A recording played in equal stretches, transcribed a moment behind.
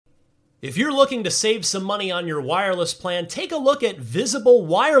If you're looking to save some money on your wireless plan, take a look at Visible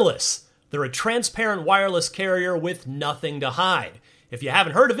Wireless. They're a transparent wireless carrier with nothing to hide. If you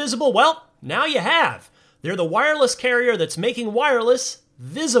haven't heard of Visible, well, now you have. They're the wireless carrier that's making wireless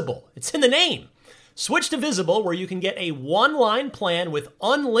visible. It's in the name. Switch to Visible, where you can get a one-line plan with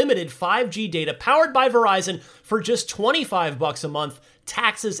unlimited 5G data powered by Verizon for just $25 a month,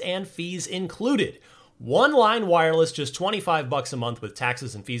 taxes and fees included. One-line wireless, just $25 a month with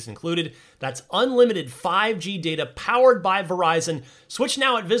taxes and fees included. That's unlimited 5G data powered by Verizon. Switch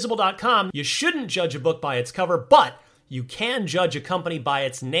now at Visible.com. You shouldn't judge a book by its cover, but you can judge a company by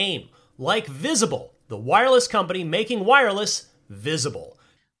its name, like Visible, the wireless company making wireless visible.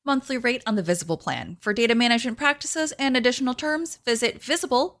 Monthly rate on the Visible plan. For data management practices and additional terms, visit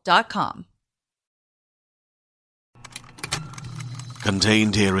Visible.com.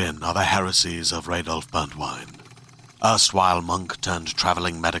 Contained herein are the heresies of Radolf Burntwine, erstwhile monk turned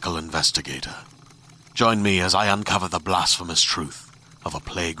traveling medical investigator. Join me as I uncover the blasphemous truth of a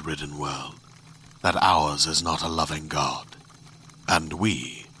plague-ridden world, that ours is not a loving God, and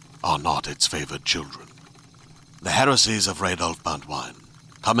we are not its favored children. The heresies of Radolf Burntwine,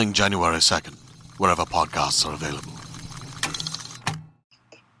 coming January 2nd, wherever podcasts are available.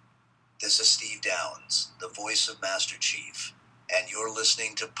 This is Steve Downs, the voice of Master Chief, and you're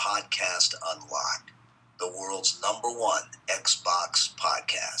listening to Podcast Unlocked, the world's #1 Xbox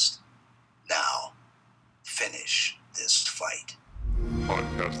podcast. Now, finish this fight.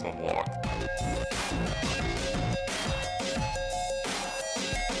 Podcast Unlocked.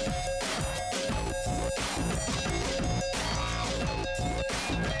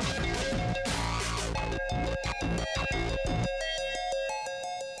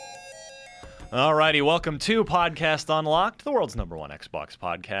 Alrighty, welcome to Podcast Unlocked, the world's #1 Xbox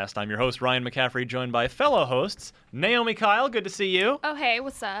podcast. I'm your host, Ryan McCaffrey, joined by fellow hosts, Naomi Kyle, good to see you. Oh, hey,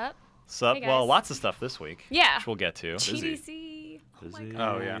 what's up? What's up? Hey, well, lots of stuff this week. Yeah. Which we'll get to. GDC. Busy.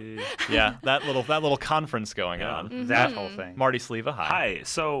 Oh, yeah. Yeah, that little conference going on. Mm-hmm. That whole thing. Marty Sleva, hi. Hi,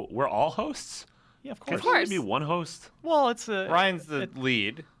 so we're all hosts? Yeah, of Can course. course. there be one host? Well, it's a... Ryan's the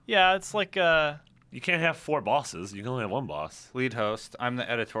lead Yeah, it's like You can't have 4 bosses. You can only have 1 boss. host. I'm the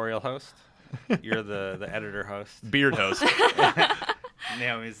editorial host. You're the editor host. beard host.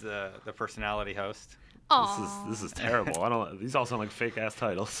 Naomi's the personality host. Aw. This is terrible. I don't. These all sound like fake ass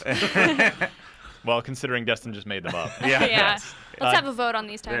titles. Well, considering Destin just made them up. Yeah. Let's have a vote on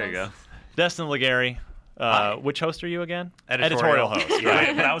these titles. There you go. Destin Legary, which host are you again? Editorial. host. Wait,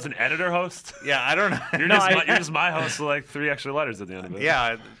 but I was an editor host. Yeah, I don't know. You're just my host with like 3 extra letters at the end of it.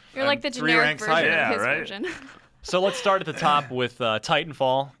 Yeah. You're like the 3 generic ranks version higher. Yeah, of his right? version. So let's start at the top with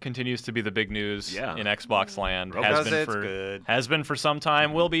Titanfall. Continues to be the big news Yeah. in Xbox land. Because it's good. Has been for some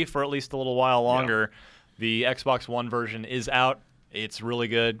time. Will be for at least a little while longer. The Xbox One version is out. It's really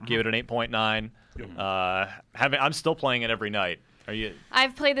good. Give it an 8.9. I'm still playing it every night. Are you?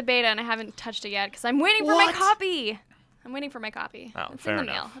 I've played the beta and I haven't touched it yet because I'm waiting for my copy. I'm waiting for my copy. Oh, it's fair in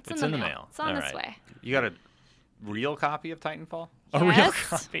the enough. mail. It's in the mail. It's on All its right. way. You got a real copy of Titanfall? A real Yes.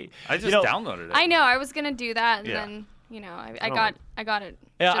 copy. I just downloaded it. I know. I was gonna do that, and Yeah. then I got it.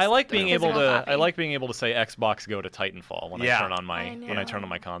 Yeah, I just like the being able physical to. copy. I like being able to say Xbox Go to Titanfall when I Yeah. turn on my I when I turn on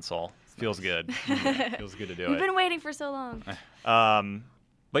my console. Feels good. Feels good to do You've it. been waiting for so long.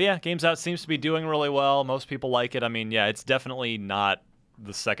 But yeah, Games Out seems to be doing really well. Most people like it. I mean, yeah, it's definitely not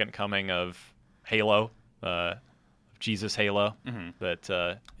the second coming of Halo, Jesus Halo. But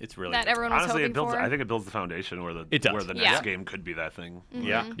it's really That good. everyone was Honestly, hoping it builds. for. I think it builds the foundation where It does. where the Yeah. next game could be that thing.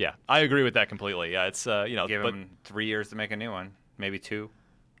 Yeah. Yeah, I agree with that completely. Yeah, it's Give but, him 3 years to make a new one. Maybe 2.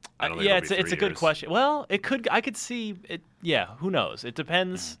 I don't think yeah, it'll be it's a 3 good years. question. Well, it could. I could see it. Yeah, who knows? It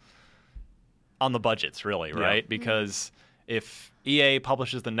depends on the budgets, really, right? Because if EA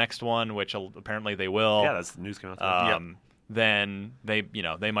publishes the next one, which apparently they will, Yeah, that's the news coming out. then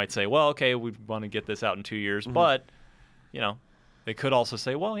they might say, well, okay, we want to get this out in 2 years, but they could also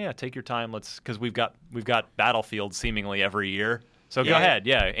say, well, yeah, take your time. Because we've got Battlefield seemingly every year, so go ahead,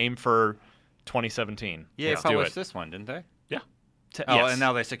 aim for 2017. Yeah, Let's they do published it. this one, didn't they? Yeah. And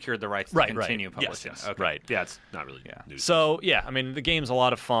now they secured the rights to Right, continue right. publishing. Yes. Okay. Right. Yeah, it's not really news. So, yeah, I mean, the game's a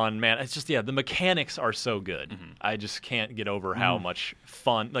lot of fun, man. It's just, the mechanics are so good. I just can't get over how much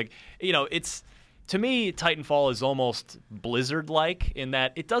fun. Like, it's, to me, Titanfall is almost Blizzard-like in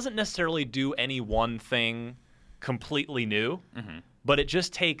that it doesn't necessarily do any one thing completely new, but it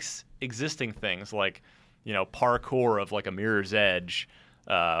just takes existing things like, parkour of like a Mirror's Edge,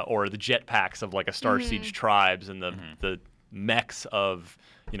 or the jetpacks of like a Star Siege Tribes and the mechs of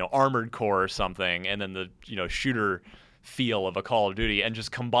Armored Core or something, and then the shooter feel of a Call of Duty, and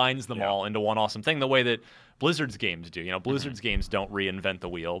just combines them all into one awesome thing. The way that Blizzard's games do. Blizzard's games don't reinvent the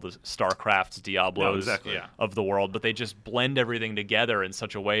wheel. The StarCrafts, Diablos of the world, but they just blend everything together in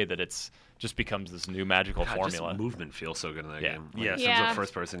such a way that it's just becomes this new magical formula. Just movement feels so good in that game. Yeah. In terms of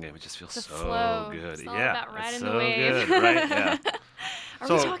first-person game, it just feels The so flow. good. It's all yeah, about riding it's the so wave. good, right? Yeah. Are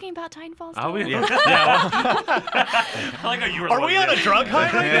we talking about Titanfall still? Are we? I like how you were. Are we on a drug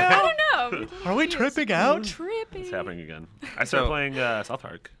high right now? I don't know. Are we tripping out? Tripping. It's happening again. I started playing South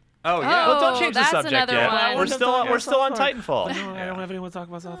Park. Oh, yeah. Well, don't change the that's subject another yet. one. We're still on Titanfall. No, I don't have anyone to talk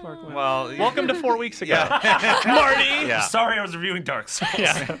about South Park. Well, Welcome to 4 weeks ago, Marty. Yeah. Sorry, I was reviewing Dark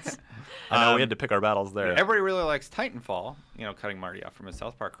Souls. I know we had to pick our battles there. Everybody really likes Titanfall. Cutting Marty off from his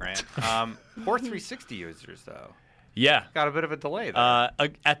South Park rant. Poor 360 users, though. Yeah. Got a bit of a delay there.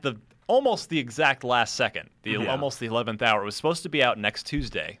 At almost the exact last second, almost the 11th hour. It was supposed to be out next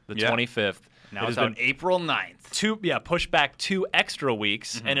Tuesday, the 25th. Now it's on April 9th. Pushed back 2 extra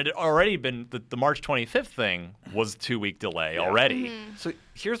weeks, and it had already been the March 25th thing was a 2-week delay already. So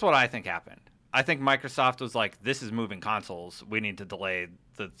here's what I think happened. I think Microsoft was like, this is moving consoles. We need to delay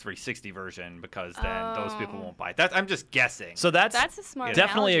the 360 version because then those people won't buy it. I'm just guessing. So that's a smart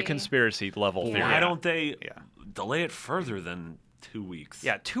definitely a analogy. conspiracy level theory. Why don't they delay it further than 2 weeks?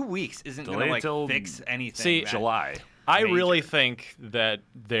 Yeah, 2 weeks isn't Delay going till to fix anything. See, July. I major. really think that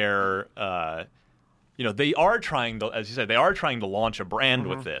they're, they are trying to, as you said, they are trying to launch a brand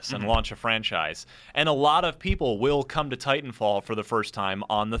with this and launch a franchise. And a lot of people will come to Titanfall for the first time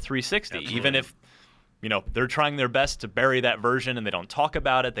on the 360, even if, they're trying their best to bury that version and they don't talk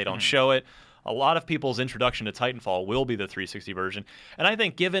about it, they don't show it. A lot of people's introduction to Titanfall will be the 360 version. And I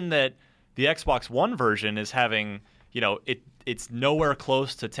think given that the Xbox One version is having, it's nowhere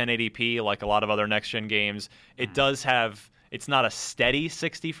close to 1080p like a lot of other next-gen games. It does have, it's not a steady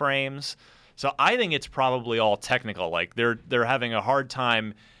 60 frames. So I think it's probably all technical. Like they're having a hard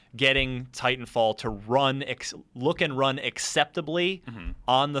time getting Titanfall to look and run acceptably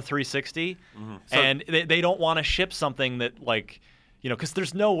on the 360. And they don't want to ship something that because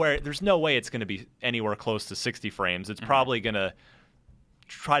there's no way it's going to be anywhere close to 60 frames. It's probably going to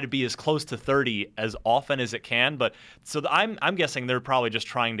try to be as close to 30 as often as it can, but I'm guessing they're probably just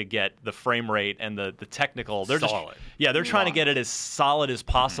trying to get the frame rate and the technical. They're solid. They're trying to get it as solid as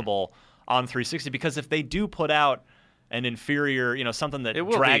possible on 360 because if they do put out an inferior, something that It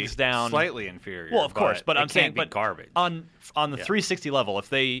will drags be down slightly inferior. Well, of course, but it I'm saying, can't be garbage. on the 360 level, if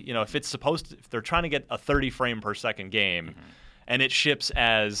they, if it's if they're trying to get a 30 frame per second game, and it ships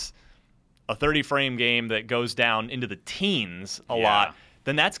as a 30 frame game that goes down into the teens a lot,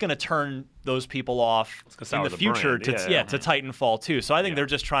 then that's going to turn those people off in the future to Titanfall too. So I think they're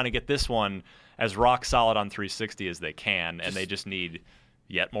just trying to get this one as rock solid on 360 as they can, and they just need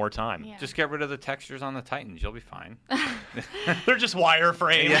yet more time. Yeah. Just get rid of the textures on the Titans. You'll be fine. They're just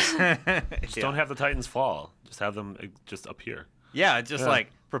wireframes. Just don't have the Titans fall. Just have them just appear. Yeah, just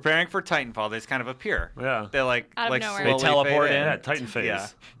like preparing for Titanfall, they just kind of appear. Yeah. They Out of nowhere. slowly They teleport fade in. Yeah, Titan phase. Yeah.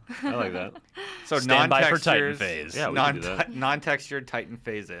 I like that. So Stand by for non-textures, Titan phase. Yeah, we can do that. non-textured Titan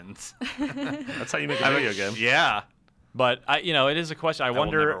phase-ins. That's how you make a video game. Yeah. But it is a question. I will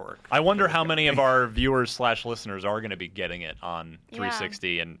never work. wonder how many of our viewers / listeners are going to be getting it on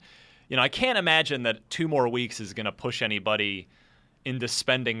 360. And I can't imagine that 2 more weeks is going to push anybody into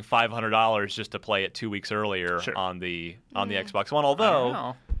spending $500 just to play it 2 weeks earlier on the Xbox One.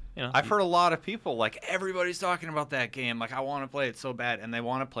 Although, I've heard a lot of people everybody's talking about that game. Like, I want to play it so bad, and they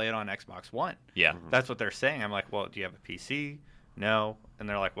want to play it on Xbox One. Yeah, that's what they're saying. I'm like, well, do you have a PC? No, and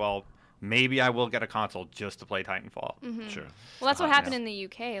they're like, well, maybe I will get a console just to play Titanfall. Sure. Well, that's what happened in the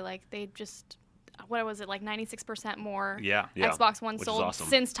UK. Like, they just, what was it, 96% more Xbox One which is sold awesome.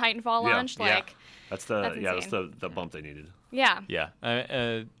 since Titanfall launched? That's that's the bump they needed. Yeah.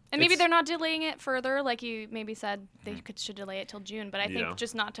 And maybe they're not delaying it further, like you maybe said they should delay it till June. But I think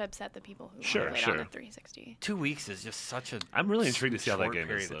just not to upset the people who want to play it on the 360. 2 weeks is just such a. I'm really intrigued to see how that short game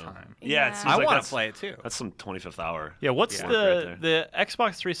period is. of Though. time. Yeah, it Yeah. seems I like want to play it too. That's some 25th hour. Yeah, what's work right the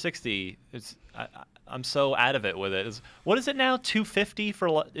Xbox 360? I'm so out of it with it. What is it now? $250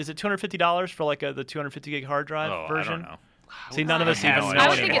 for? Is it $250 for the 250 gig hard drive version? I don't know. See, none of us even know I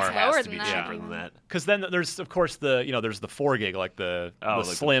would think anymore. it's lower Has to than be that. cheaper than that. Because then there's of course there's the 4 gig the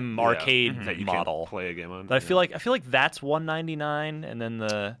slim arcade that you model can play a game on. But I feel like that's $199, and then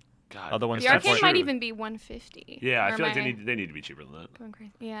the other one's The arcade $240. might even be $150. Yeah, I Or feel like am they need to be cheaper than that. going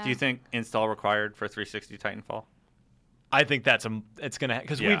crazy? Yeah. Do you think install required for 360 Titanfall? I think it's gonna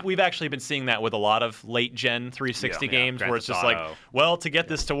because we've actually been seeing that with a lot of late gen 360 games Grand where it's just Theft like, Auto. well, to get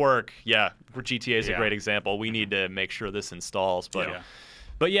this to work, GTA is a great example. We need to make sure this installs,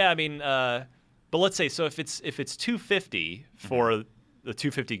 but yeah, I mean, but let's say so if it's $250 for the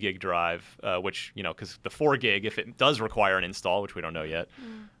 250 gig drive, which, because the 4 gig, if it does require an install, which we don't know yet,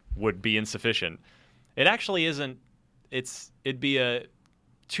 would be insufficient. It actually isn't. It'd be a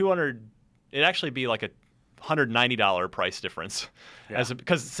 $200. It'd actually be like a $190 price difference,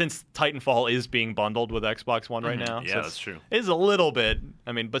 because since Titanfall is being bundled with Xbox One right now. Yeah, so that's true. It is a little bit.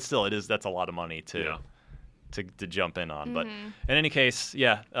 I mean, but still, that's a lot of money to jump in on. But in any case,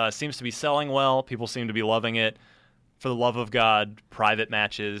 seems to be selling well. People seem to be loving it. For the love of God, private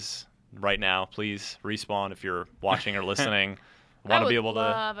matches right now, please. Respawn, if you're watching or listening. Want to be able to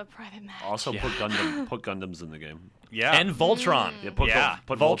love a private match. Also, put Gundams in the game. Yeah, and Voltron.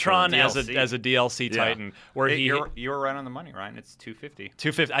 Put Voltron as DLC. a DLC Titan. Where you were right on the money, Ryan. It's $250.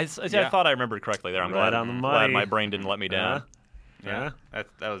 $250. I thought I remembered correctly there. I'm right glad, on the money. glad my brain didn't let me down. Yeah. That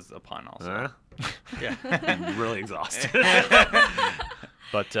was a pun also. Yeah. I'm really exhausted.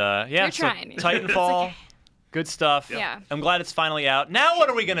 But You're trying. Titanfall, okay. good stuff. Yeah. I'm glad it's finally out. Now what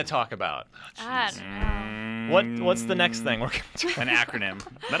are we going to talk about? I don't know. What's the next thing we're going to do? An acronym.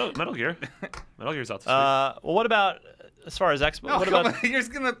 Metal Gear. Metal Gear's out this week. Well, what about as far as Xbox? What about You're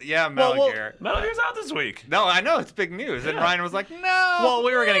just gonna Metal Gear. Metal Gear's out this week. No, I know it's big news, and Ryan was like, "No." Well,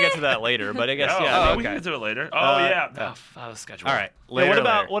 we were going to get to that later, but I guess we can get to it later. Schedule. All right.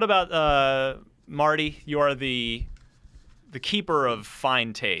 What about Marty? You are the keeper of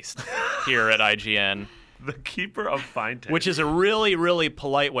fine taste here at IGN. The keeper of fine taste. Which is a really, really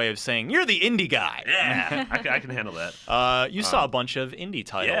polite way of saying you're the indie guy. Yeah, I can handle that. You saw a bunch of indie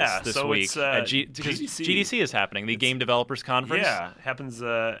titles this week. It's, at GDC is happening, the Game Developers Conference. Yeah, happens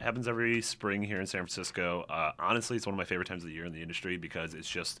every spring here in San Francisco. Honestly, it's one of my favorite times of the year in the industry because it's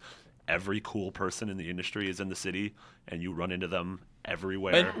just every cool person in the industry is in the city, and you run into them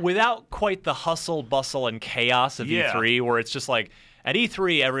everywhere. And without quite the hustle, bustle, and chaos of E3, where it's just like, at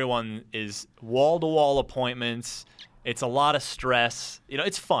E3, everyone is wall-to-wall appointments. It's a lot of stress.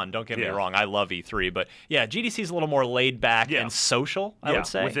 It's fun. Don't get me wrong. I love E3. But, GDC is a little more laid back and social, I would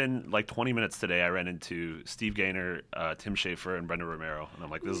say. Within, 20 minutes today, I ran into Steve Gaynor, Tim Schafer, and Brendan Romero. And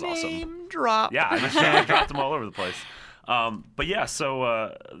I'm like, this is awesome. Name drop. Yeah, I dropped them all over the place.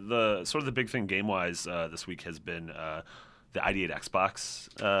 So the big thing game-wise this week has been the ID8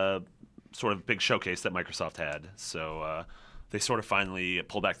 Xbox sort of big showcase that Microsoft had. So they sort of finally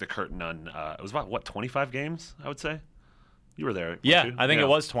pulled back the curtain on it was about 25 games, I would say. You were there. I think it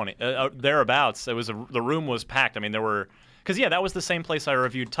was 20 thereabouts. It was the room was packed. I mean, there were that was the same place I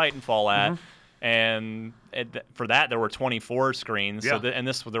reviewed Titanfall at, and for that there were 24 screens. Yeah.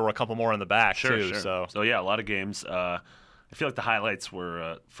 So there were a couple more in the back too. Sure. So a lot of games. I feel like the highlights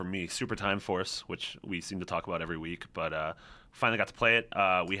were for me Super Time Force, which we seem to talk about every week, but. Finally got to play it.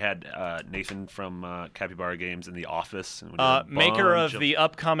 We had Nathan from Capybara Games in the office. And maker of the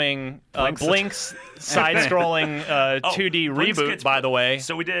upcoming Blinks side-scrolling 2D reboot, by the way.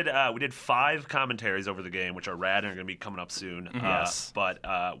 So we did 5 commentaries over the game, which are rad and are going to be coming up soon. Yes. But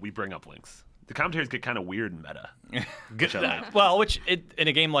we bring up Blinks. The commentaries get kind of weird and meta. In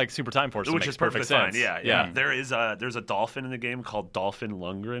a game like Super Time Force, which makes is perfect sense. Fine. Yeah. There's a dolphin in the game called Dolphin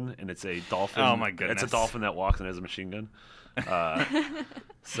Lundgren, and it's a dolphin. Oh my goodness! It's a dolphin that walks and has a machine gun.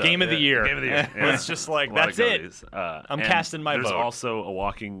 Game of the year. Game of the year. Yeah. It's just like that's it. I'm casting my vote. There's also a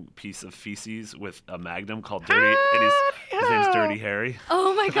walking piece of feces with a magnum called Dirty, and his name's Dirty Harry.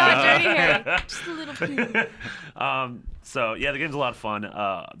 Oh my God, Dirty Harry! Just a little poo. So the game's a lot of fun.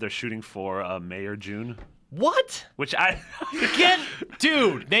 They're shooting for May or June. What? Which I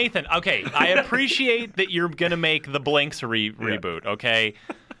dude, Nathan. Okay, I appreciate that you're gonna make the Blinks reboot. Okay.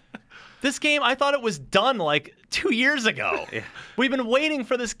 This game, I thought it was done 2 years ago. Yeah. We've been waiting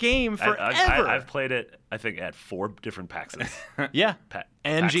for this game forever. I've played it, I think, at 4 different PAXs.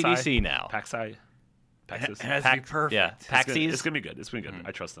 And PAXi, GDC now. PAXi. It has to be perfect. Yeah, PAXis. It's going to be good. It's going to be good.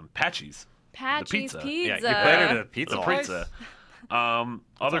 I trust them. Patchies. Patchies Pizza. Pizza. Yeah, you played it at a pizza place?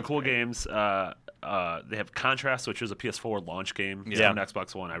 Other cool games. They have Contrast, which is a PS4 launch game. It's on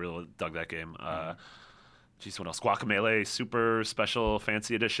Xbox One. I really dug that game. What else? Guacamelee Super Special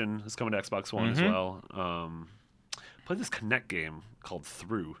Fancy Edition is coming to Xbox One as well. Played this Kinect game called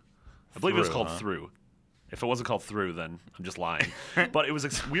Through. I believe it was called Through. If it wasn't called Through, then I'm just lying. But it was a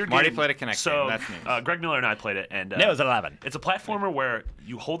weird game. Marty played a Kinect game. That's news. Greg Miller and I played it. And it was 11. It's a platformer where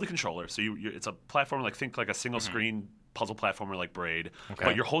you hold the controller. So it's a platformer think like a single screen puzzle platformer like Braid. Okay.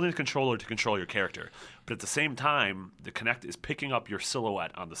 But you're holding the controller to control your character. But at the same time, the Kinect is picking up your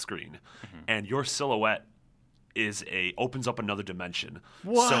silhouette on the screen. And your silhouette opens up another dimension.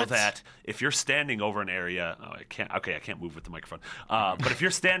 What? So that if you're standing over an area, I can't move with the microphone. But if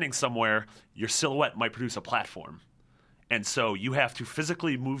you're standing somewhere, your silhouette might produce a platform. And so you have to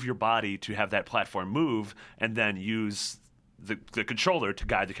physically move your body to have that platform move and then use the controller to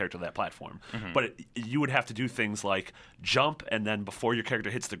guide the character to that platform. But you would have to do things like jump and then before your character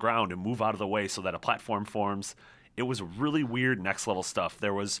hits the ground and move out of the way so that a platform forms. It was really weird next level stuff.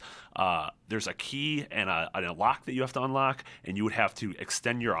 There's a key and a lock that you have to unlock, and you would have to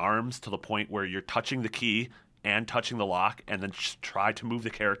extend your arms to the point where you're touching the key and touching the lock, and then try to move the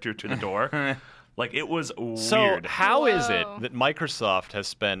character to the door. Like, it was weird. So how is it that Microsoft has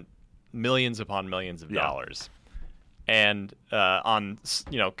spent millions upon millions of dollars and on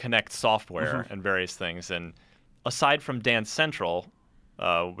Kinect software and various things, and aside from Dance Central,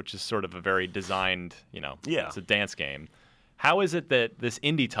 which is sort of a very designed, it's a dance game. How is it that this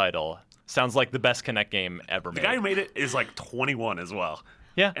indie title sounds like the best Kinect game ever made? The guy who made it is like 21 as well.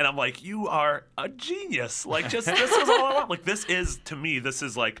 Yeah. And I'm like, you are a genius. Like, this is all I want. Like, this is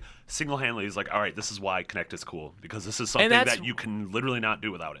like single-handedly is like, all right, this is why Kinect is cool, because this is something that you can literally not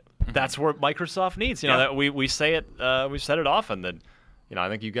do without it. That's what Microsoft needs. That we say it, we've said it often that, I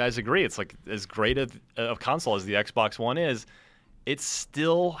think you guys agree. It's like as great a console as the Xbox One is, it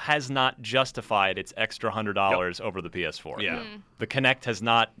still has not justified its extra $100 over the PS4. Yeah. The Kinect has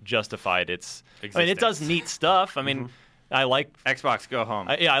not justified its existence. I mean, it does neat stuff. I mean, I like Xbox, go home.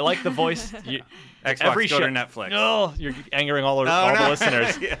 I like the voice. Xbox, go to Netflix. No, you're angering all the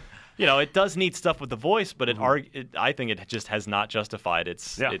listeners. It does neat stuff with the voice, but I think it just has not justified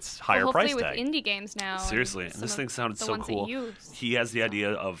its higher price tag. Hopefully with indie games now. Seriously, and this thing sounded so cool. He has the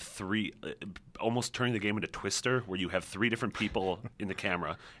idea of almost turning the game into Twister, where you have 3 different people in the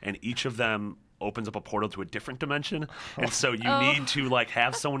camera, and each of them opens up a portal to a different dimension, and so you need to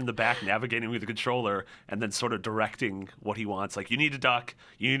have someone in the back navigating with the controller and then sort of directing what he wants. Like, you need to duck,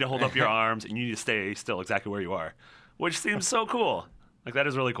 you need to hold up your arms, and you need to stay still exactly where you are, which seems so cool. Like, that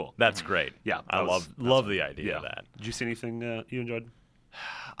is really cool. That's great. Yeah, I love the idea of that. Did you see anything you enjoyed?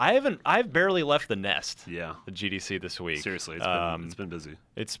 I've barely left the nest. Yeah. The GDC this week. Seriously, it's been busy.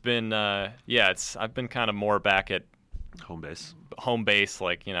 It's been I've been kind of more back at home base,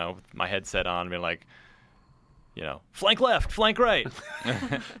 like, with my headset on, being like, flank left, flank right.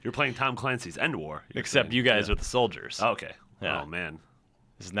 You're playing Tom Clancy's End War. Except you guys are the soldiers. Oh, okay. Yeah. Oh man.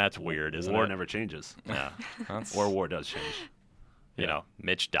 That's weird, isn't it? War never changes. Yeah. Or war does change.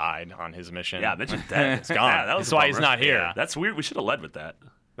 Mitch died on his mission. Yeah, Mitch is dead. It's gone. Yeah, that's why he's not here. Yeah. That's weird. We should have led with that.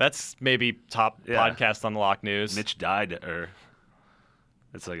 That's maybe top podcast Unlocked news. Mitch died, or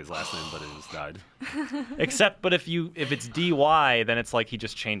it's like his last name, but it just died. But if it's DY, then it's like he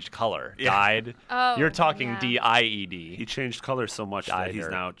just changed color. Yeah. Died. Oh, you're talking DIED. He changed color so much that he's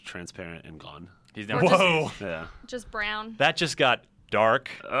now transparent and gone. He's now just brown. That just got dark.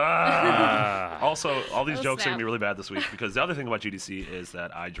 Also, all these jokes are going to be really bad this week, because the other thing about GDC is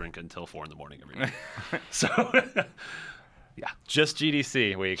that I drink until 4 a.m. every night. So, yeah. Just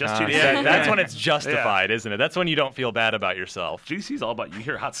GDC week. Just GDC. That's when it's justified, isn't it? That's when you don't feel bad about yourself. GDC is all about, you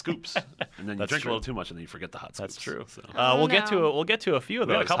hear hot scoops, and then you drink a little too much, and then you forget the hot scoops. That's true. So. We'll get to a few of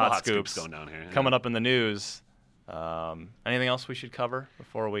those hot scoops going down here. Coming up in the news. Anything else we should cover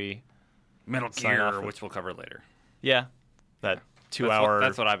before we Metal Gear, which we'll cover later. Yeah. That 2-hour.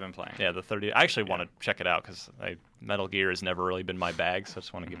 That's what I've been playing. Yeah, the 30. I actually want to check it out, because Metal Gear has never really been my bag, so I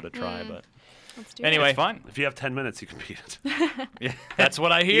just want to give it a try. But let's do anyway, it. Fun. If you have 10 minutes, you can beat it. Yeah. That's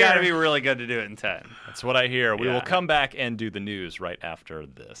what I hear. You got to be really good to do it in 10. That's what I hear. We will come back and do the news right after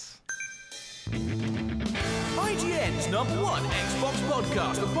this. IGN's #1 Xbox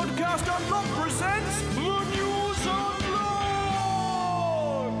podcast, the Podcast Unlocked presents the News Unlocked!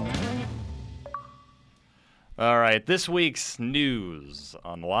 All right, this week's news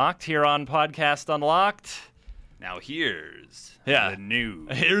unlocked here on Podcast Unlocked. Now here's the news.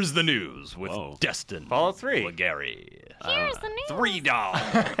 Here's the news with Destin Fallout 3. Gary. Here's the news. 3 dogs.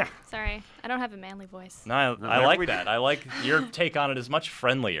 Sorry, I don't have a manly voice. No, I like that. I like your take on it is much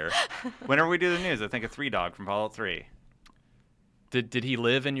friendlier. Whenever we do the news, I think of 3 Dog from Fallout 3. Did he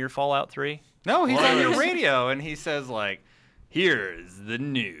live in your Fallout 3? No, he's on your radio, and he says, like, here's the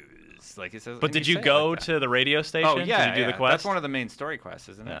news. Like, it says. But did you go to the radio station? Oh, yeah. Did you do the quest? That's one of the main story quests,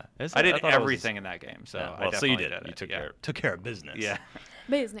 isn't it? Yeah. I did everything in that game, so so you did. It. You took care of business. Yeah.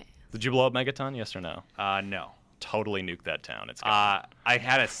 Business. Did you blow up Megaton? Yes or no? No. Totally nuke that town. It's gone. I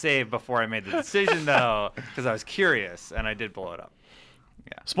had a save before I made the decision, though, because I was curious, and I did blow it up.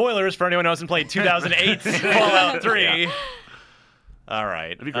 Yeah. Spoilers for anyone who hasn't played 2008 Fallout 3. Yeah. All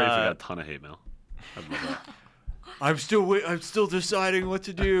right. It'd be great if we got a ton of hate mail. I'd love that. I'm still deciding what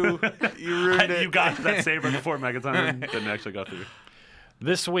to do. You ruined it. You got that save right before Megaton didn't actually go through.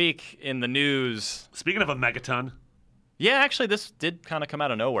 This week in the news. Speaking of a Megaton. Yeah, actually, this did kind of come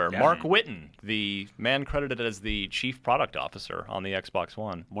out of nowhere. Yeah. Marc Whitten, the man credited as the chief product officer on the Xbox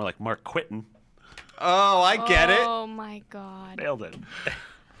One. More like Marc Quittin. Oh, I get it. Oh my God. Nailed it.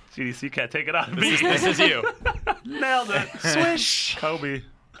 CDC can't take it out. This is you. Nailed it. Swish. Kobe.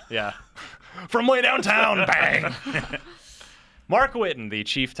 Yeah. From way downtown. Bang. Marc Whitten, the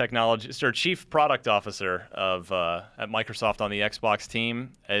chief product officer of at Microsoft on the Xbox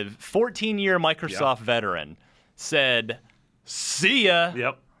team, a 14-year Microsoft veteran, said, "See ya."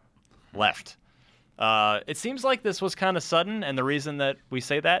 Yep. Left. It seems like this was kind of sudden, and the reason that we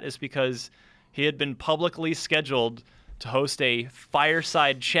say that is because he had been publicly scheduled to host a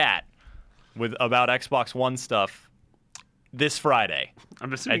fireside chat about Xbox One stuff this Friday.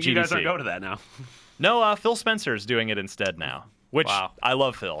 I'm assuming you guys aren't going to that now. No, Phil Spencer's doing it instead now, which I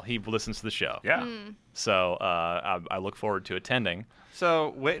love Phil. He listens to the show. Yeah. So I look forward to attending.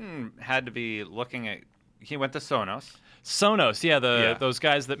 So Whitten had to be looking at. He went to Sonos. Sonos, those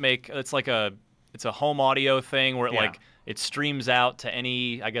guys that make it's a home audio thing where it streams out to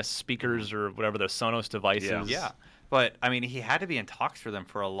any, I guess, speakers or whatever the Sonos devices. Yeah. But I mean, he had to be in talks for them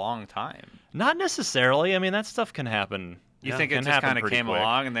for a long time. Not necessarily. I mean, that stuff can happen. You think it just kind of came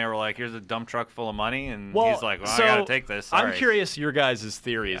along and they were like, "Here's a dump truck full of money," and he's like, "Well, I got to take this." Sorry. I'm curious your guys'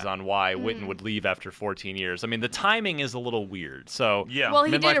 theories on why Whitten would leave after 14 years. I mean, the timing is a little weird. So well,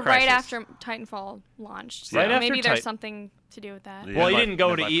 he did it right after Titanfall launched. So maybe there's something to do with that. Well, he didn't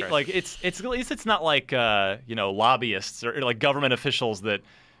go to eat. Like it's at least it's not like lobbyists or like government officials that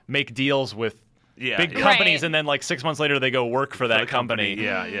make deals with big companies and then like 6 months later they go work for that company.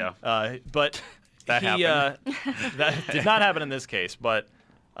 Yeah. But. That did not happen in this case, but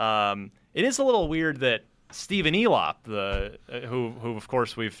it is a little weird that Stephen Elop, who of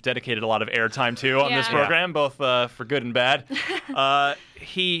course we've dedicated a lot of airtime to on this program, both for good and bad,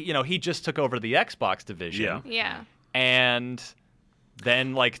 he just took over the Xbox division. Yeah. And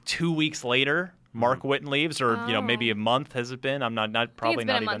then like 2 weeks later, Marc Whitten leaves, or maybe a month has it been? I'm probably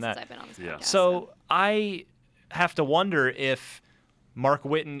not even that. Since I've been on this podcast, so I have to wonder if Marc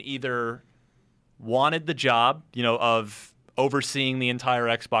Whitten either wanted the job, of overseeing the entire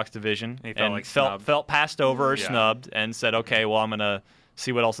Xbox division, and felt passed over or snubbed, and said, "Okay, well, I'm gonna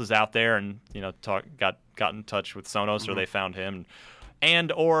see what else is out there," and got in touch with Sonos, or they found him,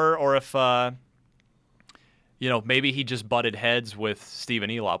 or if maybe he just butted heads with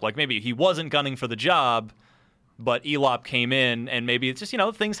Stephen Elop, like maybe he wasn't gunning for the job, but Elop came in, and maybe it's just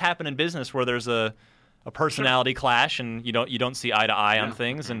things happen in business where there's a personality clash, and you don't see eye to eye on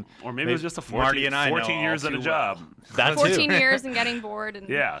things, and or maybe it was just a 14 years at a job. That's 14 years and getting bored, and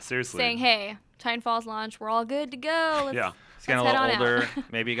seriously, saying, "Hey, Titanfall's launch, we're all good to go." He's getting a little older.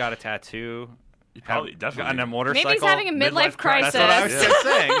 Maybe he got a tattoo. Probably definitely on a motorcycle. Maybe he's having a midlife crisis. That's what I was just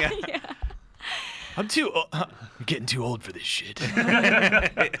saying. I'm getting too old for this shit.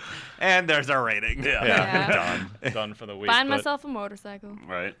 And there's our rating. Done for the week. Find myself a motorcycle.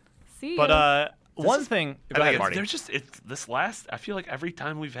 Right. See ya. But one thing, go ahead, Marty. There's just I feel like every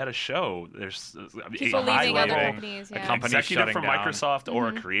time we've had a show, there's people leaving other companies, a company executive from Microsoft or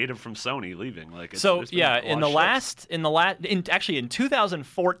a creative from Sony leaving. Like in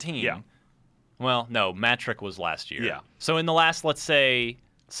 2014. Well, no, Matrick was last year. Yeah. So in the last, let's say,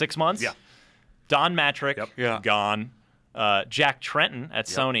 6 months. Yeah. Don Matrick, gone. Jack Tretton at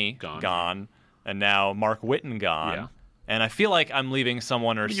Sony, gone. And now Marc Whitten, gone. Yeah. And I feel like I'm leaving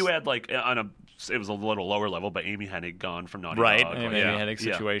someone or... You had it was a little lower level, but Amy Hennig gone from Naughty Dog. Right, Amy Hennig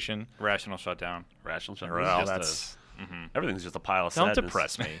situation. Rational shutdown. Well, that's... Everything's just a pile of sadness. Don't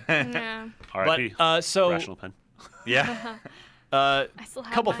depress me. Yeah. R.I.P. But, Rational Pen. Yeah. I still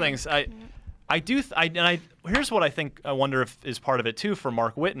have couple mine. things. Here's what I wonder if is part of it too for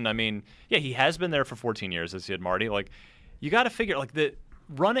Marc Whitten. I mean, he has been there for 14 years, as you had, Marty. Like, you got to figure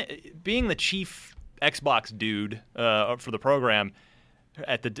being the chief Xbox dude for the program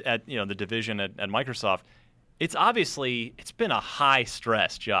at the division at Microsoft. It's been a high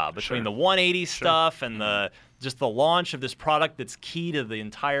stress job between the 180 stuff and the launch of this product that's key to the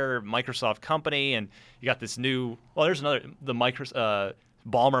entire Microsoft company, and you got this new. Well, there's another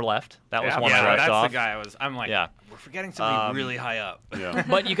Ballmer left. That was one I left off. That's the guy I'm like, we're forgetting somebody really high up. Yeah.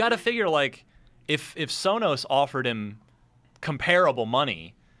 But you got to figure, like, if Sonos offered him comparable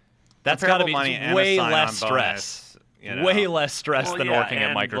money, that's got to be way less stress. Way less stress than working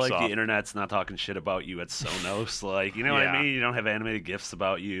at Microsoft. Like, the internet's not talking shit about you at Sonos. Like, you know what I mean? You don't have animated GIFs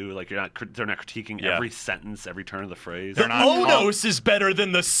about you. Like, they're not critiquing every sentence, every turn of the phrase. The Onos is better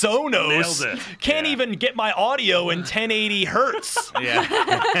than the Sonos. Nailed it. Can't even get my audio in 1080 hertz.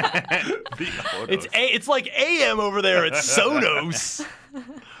 It's like AM over there at Sonos.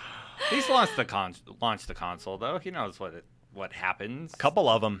 He's launched the console, though. He knows what happens. A couple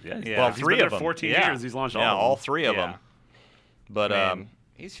of them. Yeah. Well, he's 3 been of them. 14 years. He's launched all of them. All 3 of them. But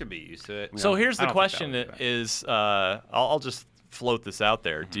He should be used to it. So here's the question: is I'll just float this out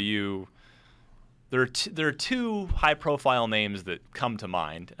there. Do you? There are two high-profile names that come to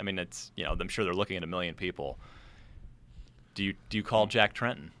mind. I mean, it's I'm sure they're looking at 1 million people. Do you call Jack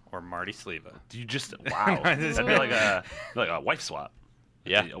Trenton or Marty Sleva? Do you just That'd be like a wife swap.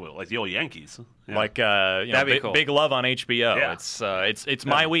 Yeah, like the old Yankees. Yeah. Like cool. Big Love on HBO. Yeah. It's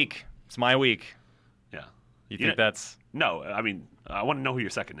my week. It's my week. Yeah. You think that's? No, I mean I want to know who your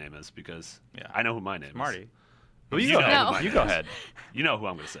second name is because I know who my name is. Marty. Well, you go ahead. You go ahead. You know who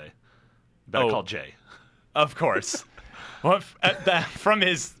I'm going to say. Better call Jay. Of course. From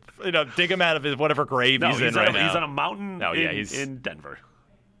his, dig him out of his whatever grave he's in right now. He's on a mountain he's in Denver.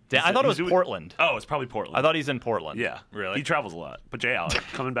 I thought it was Portland. Oh, it's probably Portland. I thought he's in Portland. Yeah. Really? He travels a lot. But Jay Allard,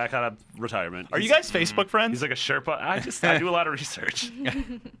 coming back out of retirement. Are you guys Facebook friends? He's like a Sherpa. I do a lot of research.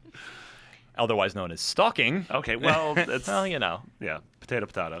 Otherwise known as stalking. Okay, well, it's... Well, Yeah,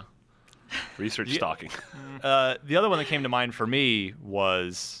 potato. Research stalking. The other one that came to mind for me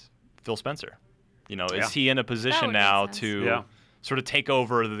was Phil Spencer. Is he in a position now to sort of take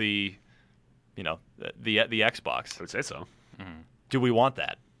over the Xbox? I would say so. Mm-hmm. Do we want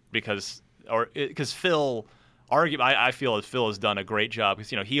that? Because Phil, I feel as Phil has done a great job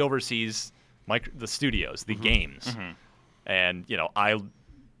because he oversees the studios, the games, and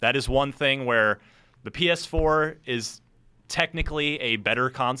that is one thing where the PS4 is technically a better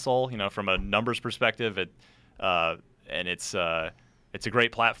console, from a numbers perspective, and it's a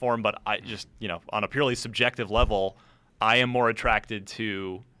great platform, but I just, on a purely subjective level, I am more attracted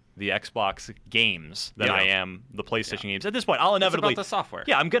to the Xbox games than I am the PlayStation games. At this point, I'll inevitably... It's about the software.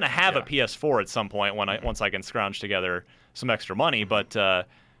 Yeah, I'm going to have a PS4 at some point once I can scrounge together some extra money, but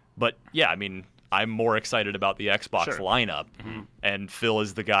yeah, I mean, I'm more excited about the Xbox lineup, and Phil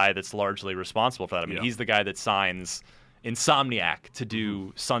is the guy that's largely responsible for that. I mean, he's the guy that signs Insomniac to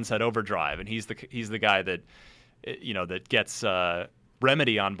do Sunset Overdrive, and he's the guy that that gets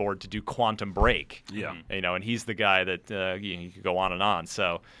Remedy on board to do Quantum Break. Yeah. And he's the guy that you could go on and on.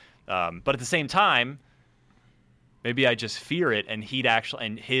 So, but at the same time, maybe I just fear it, and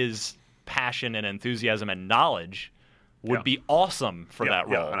and his passion and enthusiasm and knowledge would be awesome for that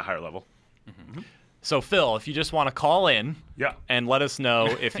role. Yeah, on a higher level. Mm-hmm. So, Phil, if you just want to call in and let us know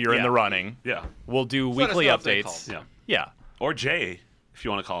if you're in the running, we'll do weekly updates. Yeah. Or Jay, if you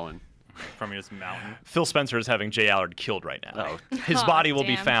want to call in. From his mountain. Phil Spencer is having Jay Allard killed right now. Oh. His body will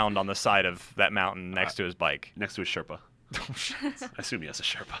be found on the side of that mountain next to his bike. Next to his Sherpa. I assume he has a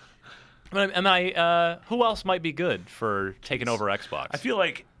Sherpa. Who else might be good for taking over Xbox? I feel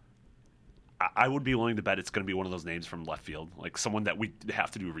like I would be willing to bet it's going to be one of those names from left field, like someone that we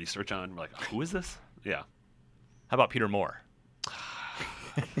have to do research on. We're like, who is this? Yeah. How about Peter Moore?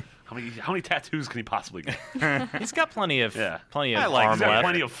 How many tattoos can he possibly get? He's got plenty of arm He's got left.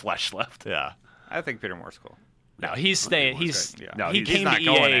 plenty of flesh left. Yeah. I think Peter Moore's cool. No, he's staying. He came to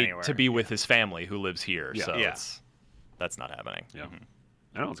EA to be with his family who lives here. So that's not happening. Yeah.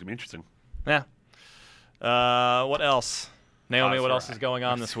 I know, it's going to be interesting. Yeah. What else? Naomi, what else is going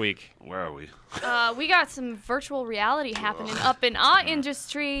on this week? Where are we? We got some virtual reality happening up in our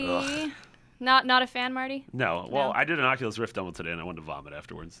industry. Ugh. Not a fan, Marty? No. Well, I did an Oculus Rift demo today, and I wanted to vomit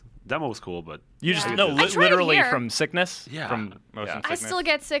afterwards. Demo was cool, but... You just literally from sickness? Yeah. From motion sickness? I still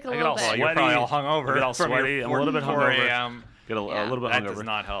get sick a little bit. You're probably all hungover. I get all sweaty. I'm a little bit hungover. Get a little bit hungover. That does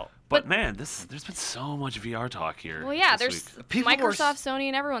not help. But man, there's been so much VR talk here. Well, yeah, there's Microsoft, Sony,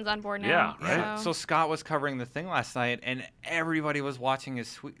 and everyone's on board now. Yeah, right. So Scott was covering the thing last night, and everybody was watching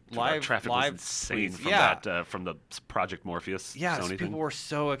his live traffic was insane from that from the Project Morpheus. Yeah, Sony so people thing. were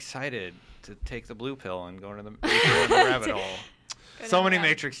so excited to take the blue pill and go into the rabbit hole. So many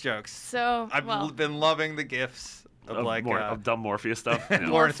Matrix jokes. So I've been loving the gifs. Of dumb Morpheus stuff.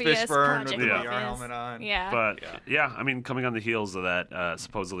 Lawrence Fishburne with the VR helmet on. Yeah. But I mean, coming on the heels of that,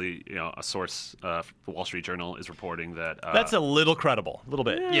 supposedly, a source, the Wall Street Journal, is reporting that that's a little credible, a little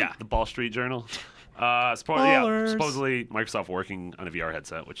bit. Yeah, the Wall Street Journal. Supposedly Microsoft working on a VR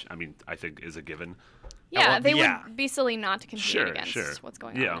headset, which I mean, I think is a given. Yeah, they would be silly not to compete against what's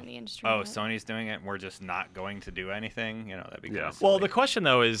going on in the industry. Oh, Sony's doing it, and we're just not going to do anything. That'd be kind of silly. Well, the question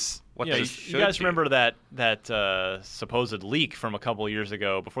though is, you guys remember that supposed leak from a couple of years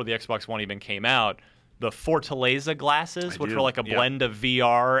ago before the Xbox One even came out? The Fortaleza glasses, which were like a blend of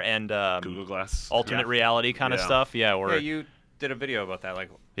VR and Google Glass, alternate reality kind of stuff. Yeah, you did a video about that,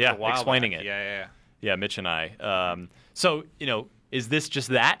 a while explaining back. it. Yeah, Mitch and I. So is this just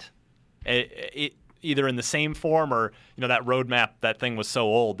that? Either in the same form or, that roadmap, that thing was so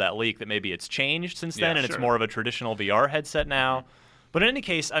old, that leak, that maybe it's changed since then and it's more of a traditional VR headset now. But in any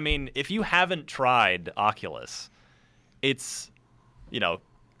case, I mean, if you haven't tried Oculus, it's,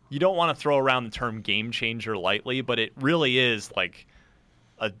 you don't want to throw around the term game changer lightly, but it really is like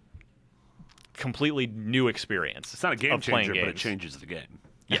a completely new experience. It's not a game changer, but it changes the game.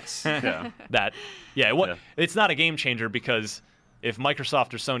 Yes. It's not a game changer because if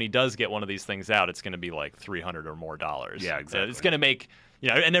Microsoft or Sony does get one of these things out, it's going to be like $300 or more. Yeah, exactly. It's going to make,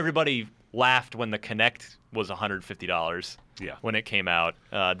 and everybody laughed when the Kinect was $150 when it came out.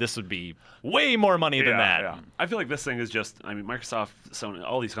 This would be way more money than that. Yeah. I feel like this thing is just, Microsoft, Sony,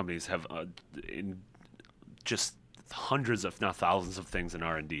 all these companies have just hundreds, if not thousands of things in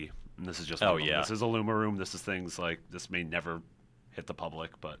R&D. And this is just one of them. This is a Luma Room. This is things like this may never hit the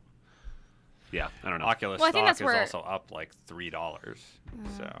public, but yeah, I don't know. Oculus stock is also up like $3.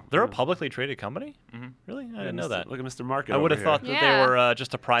 So they're a publicly traded company? Mm-hmm. Really? I didn't know that. Look at Mr. Market. I would have thought that they were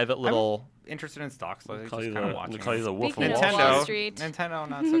just a private little. I'm interested in stocks. So call you the Wolf of Wall Street. Nintendo,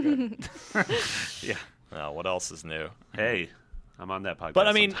 not so good. Yeah. What else is new? Hey, I'm on that podcast. But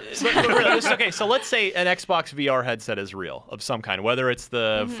I mean, okay. So let's say an Xbox VR headset is real of some kind, whether it's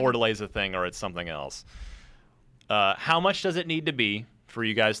the Fortaleza thing or it's something else. How much does it need to be for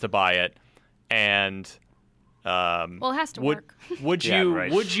you guys to buy it? And it has to work. Would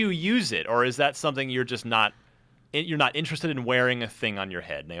you use it, or is that something you're just not interested in wearing a thing on your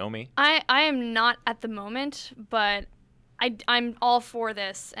head, Naomi? I am not at the moment, but I'm all for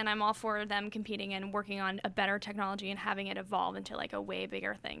this, and I'm all for them competing and working on a better technology and having it evolve into like a way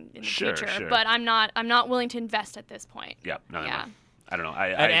bigger thing in the future. Sure. But I'm not willing to invest at this point. Yeah. No. I don't know.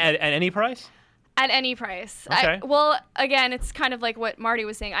 At any price? At any price. Okay. Again, it's kind of like what Marty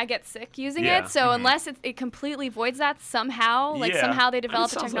was saying. I get sick using it, so unless it completely voids that somehow, somehow they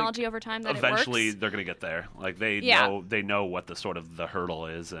develop a technology over time that eventually it works. they're going to get there. Like they know what the sort of the hurdle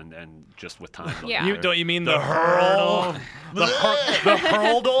is, and just with time. Don't you mean the hurdle? the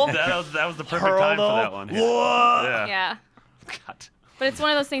hurdle? That was the perfect time for that one. Yeah. God. But it's one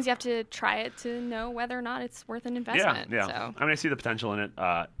of those things you have to try it to know whether or not it's worth an investment. Yeah. So. I see the potential in it.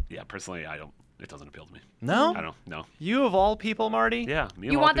 Personally, I don't. It doesn't appeal to me. No? I don't know. You of all people, Marty? Yeah.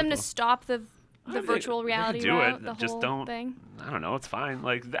 You want them to stop the virtual reality route, the just whole don't, thing? I don't know. It's fine.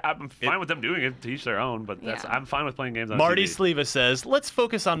 Like I'm fine with them doing it to each their own, but I'm fine with playing games on Marty TV. Sleva says, let's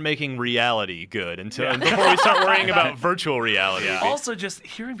focus on making reality good before we start worrying about virtual reality. Yeah. Also, just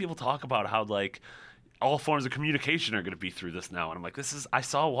hearing people talk about how like all forms of communication are going to be through this now, and I'm like, I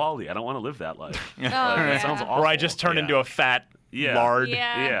saw WALL-E. I don't want to live that life. That sounds awful. Or I just turn into a fat lard.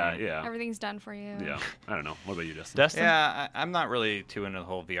 Yeah. Everything's done for you. Yeah. I don't know. What about you, Destin? Yeah, I'm not really too into the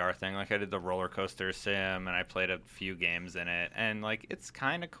whole VR thing. Like I did the roller coaster sim, and I played a few games in it, and like it's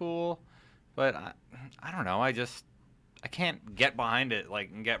kind of cool, but I don't know. I can't get behind it, like,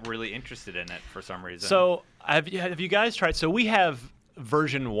 and get really interested in it for some reason. So have you guys tried? So we have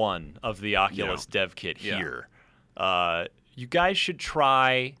version 1 of the Oculus dev kit here. You guys should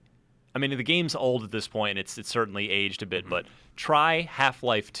try. I mean, the game's old at this point. It's certainly aged a bit, but try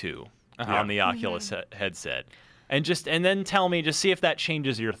Half-Life 2 on the Oculus headset, and then tell me, just see if that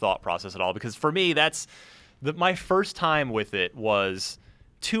changes your thought process at all. Because for me, that's my first time with it was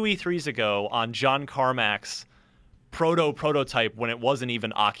 2 E3s ago on John Carmack's prototype when it wasn't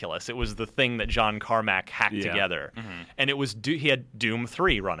even Oculus. It was the thing that John Carmack hacked together, and it was he had Doom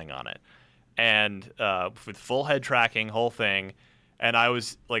 3 running on it, and with full head tracking, whole thing, and I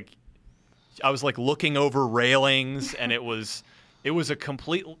was like looking over railings, and it was a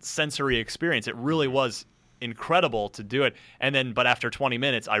complete sensory experience. It really was incredible to do it. But after 20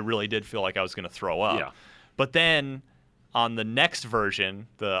 minutes, I really did feel like I was going to throw up. Yeah. But then on the next version,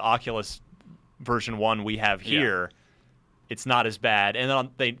 the Oculus version 1 we have here, it's not as bad. And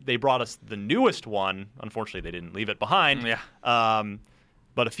then they brought us the newest one. Unfortunately, they didn't leave it behind. Yeah.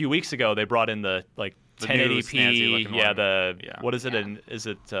 But a few weeks ago, they brought in the 1080p, what is it? Is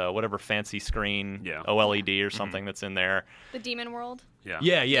it whatever fancy screen OLED or something that's in there? The Demon World.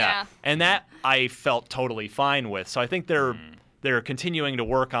 Yeah. And that I felt totally fine with. So I think they're continuing to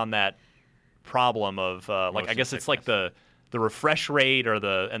work on that problem of I guess it's like the refresh rate or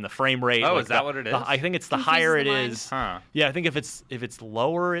the frame rate. Oh, is that what it is? I think it's the higher it is. Huh. Yeah, I think if it's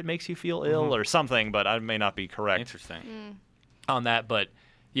lower, it makes you feel ill or something. But I may not be correct. Interesting on that. But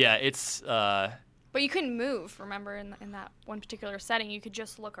yeah, it's. But you couldn't move, remember, in that one particular setting. You could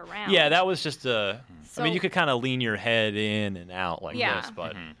just look around. Yeah, that was just I mean, you could kind of lean your head in and out like this,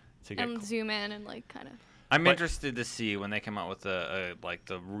 but and zoom in and kind of. I'm interested to see when they come out with the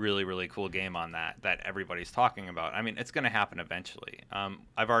really, really cool game on that everybody's talking about. I mean, it's going to happen eventually.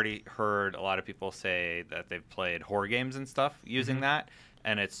 I've already heard a lot of people say that they've played horror games and stuff using that,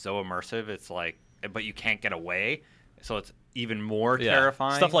 and it's so immersive. It's like, but you can't get away. So even more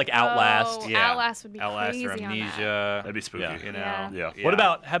terrifying. Stuff like Outlast. Outlast would be Outlast crazy or on that. Amnesia. That'd be spooky. You know.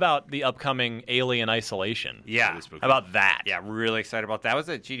 Yeah. How about the upcoming Alien Isolation? Yeah. How about that? Yeah, really excited about that. That was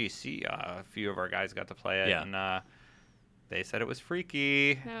at GDC. A few of our guys got to play it, and they said it was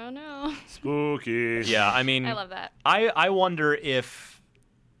freaky. Oh no. Spooky. Yeah, I mean, I love that. I wonder if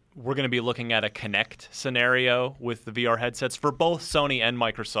we're going to be looking at a Kinect scenario with the VR headsets for both Sony and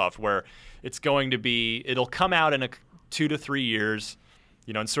Microsoft, where it'll come out in 2 to 3 years,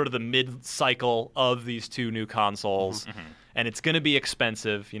 in sort of the mid-cycle of these two new consoles, and it's going to be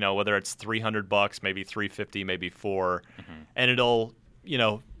expensive, whether it's $300, maybe $350, maybe $400, and it'll,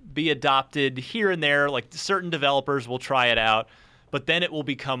 be adopted here and there. Like certain developers will try it out, but then it will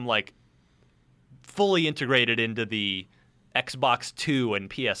become like fully integrated into the Xbox 2 and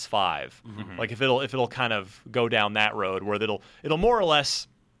PS5. Like if it'll kind of go down that road where it'll more or less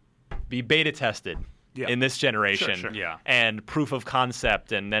be beta tested in this generation, and proof of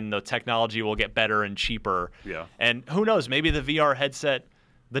concept, and then the technology will get better and cheaper. Yeah. And who knows, maybe the VR headset,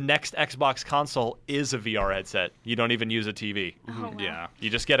 the next Xbox console is a VR headset. You don't even use a TV. Oh, wow. Yeah. You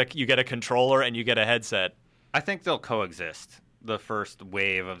just get a controller and you get a headset. I think they'll coexist. The first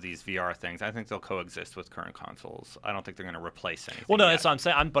wave of these VR things, I think they'll coexist with current consoles. I don't think they're going to replace anything. Well, no, yet. that's what I'm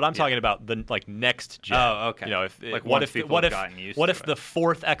saying. But I'm talking about the next gen. Oh, okay. What if the the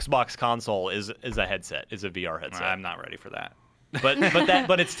fourth Xbox console is a headset, is a VR headset? I'm not ready for that.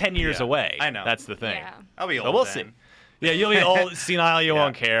 But it's 10 years away. I know. That's the thing. Yeah. I'll be old. So we'll then. see. Yeah, you'll be old, senile. You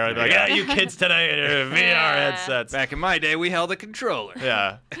won't care. They're like, you kids today, VR headsets. Back in my day, we held a controller.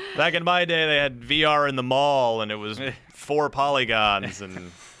 Yeah. Back in my day, they had VR in the mall, and it was 4 polygons,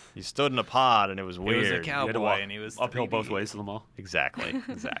 and you stood in a pod, and it was weird. He was a cowboy, and he was uphill 3D. both ways to the mall. Exactly.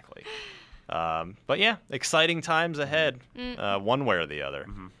 But yeah, exciting times ahead, one way or the other.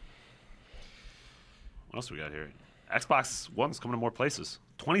 What else we got here? Xbox One's coming to more places.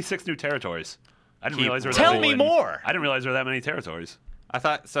 26 new territories. I didn't realize there were Tell that me many. more. I didn't realize there were that many territories. I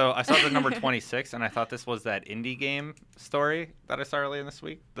saw the number 26, and I thought this was that indie game story that I saw earlier this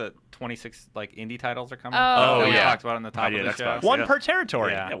week. The 26 indie titles are coming. Oh, that we yeah. talked about on the top of the show. Xbox. One Yeah. per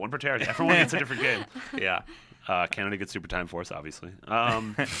territory. Yeah. Yeah, one per territory. Everyone gets a different game. Yeah. Canada gets Super Time Force, obviously.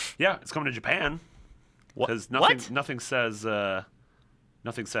 Yeah, it's coming to Japan. Because What? nothing says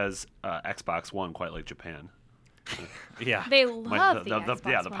Xbox One quite like Japan. Yeah. They love the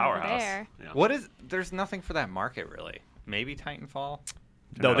Xbox the One powerhouse. over there. Yeah. There's nothing for that market really. Maybe Titanfall.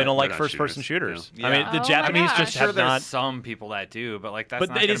 No, they don't like They're not first-person shooters. Yeah. I mean, the Oh my Japanese gosh. just I'm sure have there's not. some people that do, but that's But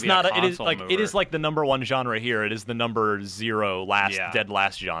not it is be not. a It is console like mover. it is like the number one genre here. It is the number 0 dead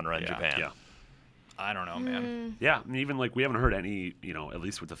last genre in Yeah. Japan. Yeah. I don't know, man. Yeah, I mean, even we haven't heard any, at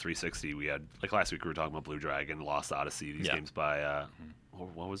least with the 360, we had last week we were talking about Blue Dragon, Lost Odyssey, these games by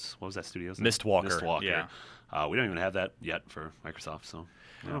what was that studio's name? Mistwalker. Mistwalker. Yeah. We don't even have that yet for Microsoft, so.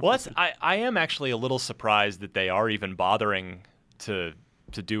 Well, I am actually a little surprised that they are even bothering to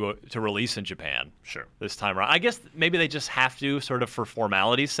release in Japan. Sure. This time around, I guess maybe they just have to, sort of for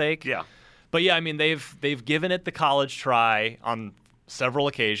formality's sake. Yeah. But yeah, I mean they've given it the college try on several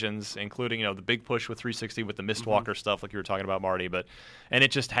occasions, including the big push with 360 with the Mistwalker stuff, like you were talking about, Marty. And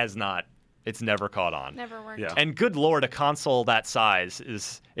it just has not. It's never caught on. Never worked. Yeah. And good lord, a console that size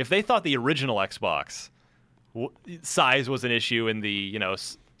is. If they thought the original Xbox size was an issue in the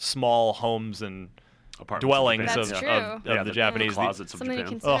small homes and Apartments dwellings in That's Japan. true. of the Japanese, closets of Something to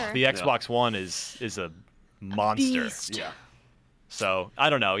Japan. consider. the Xbox One is a monster. Beast. Yeah. So I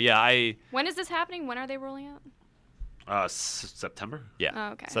don't know. Yeah, When is this happening? When are they rolling out? September. Oh,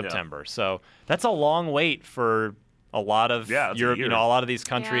 okay. September. So that's a long wait for a lot of Yeah, it's a Europe. year. A lot of these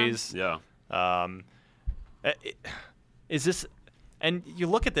countries. Yeah. Is this? And you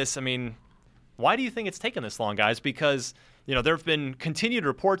look at this. I mean, why do you think it's taken this long, guys? Because there have been continued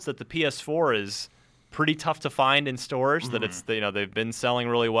reports that the PS4 is pretty tough to find in stores. That it's they've been selling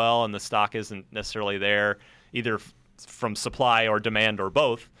really well, and the stock isn't necessarily there either from supply or demand or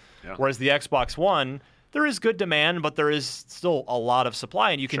both. Yeah. Whereas the Xbox One, there is good demand, but there is still a lot of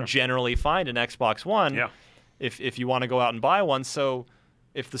supply, and you can generally find an Xbox One if you want to go out and buy one. So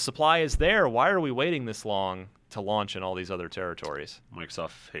if the supply is there, why are we waiting this long to launch in all these other territories?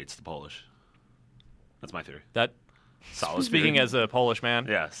 Microsoft hates the Polish. That's my theory. That Solid speaking theory. as a Polish man.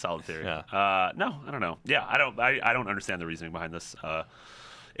 Yeah, solid theory. Yeah. No, I don't know. Yeah, I don't understand the reasoning behind this.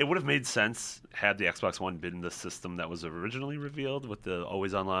 It would have made sense had the Xbox One been the system that was originally revealed with the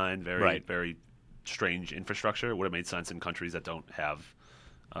always online, very strange infrastructure. It would have made sense in countries that don't have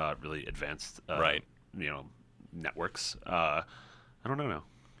really advanced networks. I don't know now.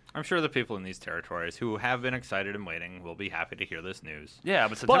 I'm sure the people in these territories who have been excited and waiting will be happy to hear this news. Yeah,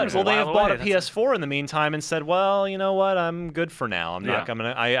 but September's they have bought a away. PS4 in the meantime and said, well, you know what? I'm good for now.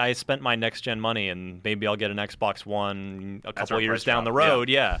 I spent my next-gen money, and maybe I'll get an Xbox One a couple years down the road.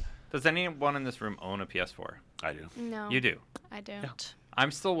 Yeah. Does anyone in this room own a PS4? I do. No. You do? I don't. Yeah.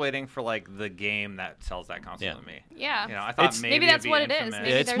 I'm still waiting for the game that sells that console to me. Yeah. I thought maybe that's what it is.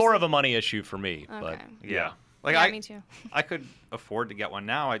 Maybe it's more of a money issue for me. Okay. But yeah. Me too. I could afford to get one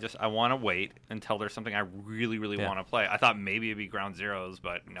now. I want to wait until there's something I really, really want to play. I thought maybe it'd be Ground Zeroes,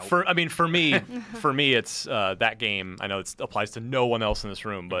 but no. For me, it's that game. I know it applies to no one else in this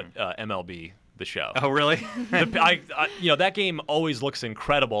room, but MLB The Show. Oh, really? That game always looks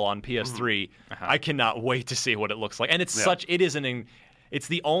incredible on PS3. I cannot wait to see what it looks like, and it's it's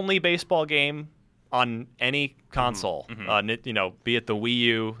the only baseball game on any console. Be it the Wii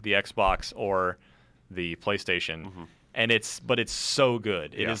U, the Xbox, or the PlayStation, and it's so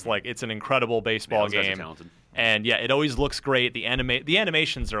good. It is it's an incredible baseball game, and it always looks great. The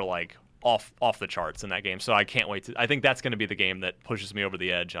animations are off the charts in that game, so I can't wait to. I think that's going to be the game that pushes me over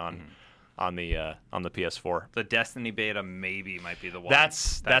the edge on the PS4. The Destiny beta might be the one.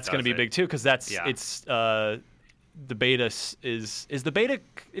 That's going to be big too, because it's the beta is the beta.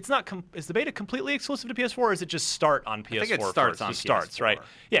 It's not. Is the beta completely exclusive to PS4, or is it just start on PS4? I think it starts first? on PS4. Starts, right?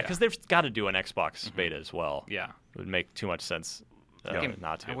 Yeah, because they've got to do an Xbox beta as well. Yeah, it would make too much sense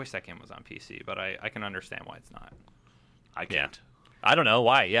not to. I wish that game was on PC, but I can understand why it's not. I can't. I don't know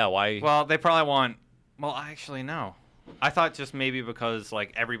why. Yeah, why? Well, they probably want. Well, actually, no. I thought just maybe because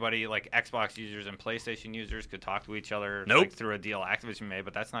everybody, Xbox users and PlayStation users, could talk to each other through a deal Activision made,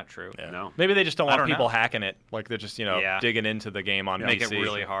 but that's not true. Yeah. No. Maybe they just don't want people hacking it. They're just digging into the game on make PC. It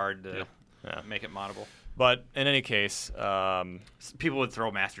really hard to make it moddable. But in any case, people would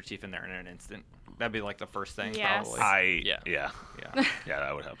throw Master Chief in there in an instant. That'd be the first thing. Yes. Probably. Yeah,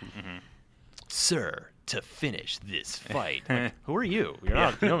 that would happen. Sir, to finish this fight, who are you? You're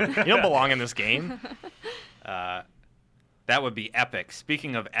not. You don't belong in this game. That would be Epic.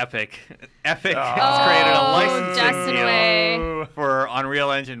 Speaking of Epic, has created a licensing deal for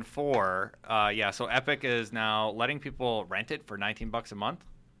Unreal Engine 4. So Epic is now letting people rent it for $19 a month.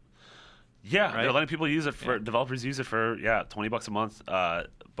 Yeah, right? They're letting people use it for developers use it for $20 a month.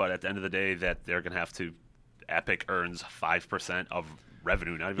 But at the end of the day, that they're gonna have to. Epic earns 5% of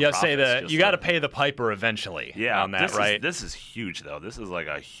revenue, not even profits. Say that you got to pay the piper eventually. Yeah, on that, right? This is huge though. This is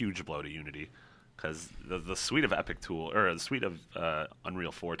a huge blow to Unity. Because the suite of Epic tool or the suite of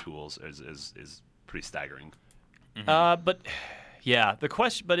Unreal 4 tools is pretty staggering. But the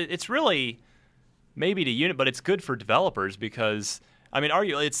question, but it's really maybe to Unity, but it's good for developers because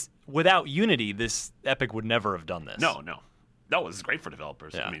it's without Unity, this Epic would never have done this. No, it's great for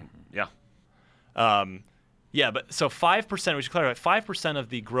developers. Yeah. But so 5%. We should clarify 5% of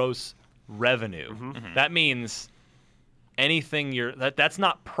the gross revenue. That means anything that's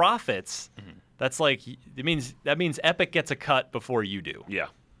not profits. That's that means Epic gets a cut before you do. Yeah.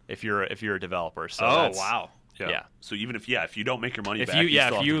 If you're a developer. So wow. Yeah. So even if you don't make your money back,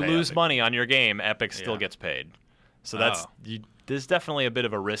 if you lose money on your game, Epic still gets paid. So there's definitely a bit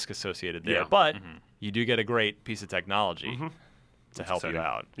of a risk associated there, but you do get a great piece of technology to help you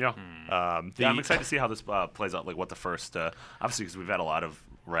out. Yeah. I'm excited to see how this plays out. What the first, obviously, because we've had a lot of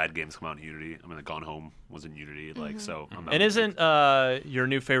rad games come out in Unity. The Gone Home was in Unity, so. And isn't your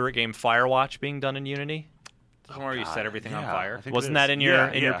new favorite game Firewatch being done in Unity? Where you set everything on fire. Wasn't that in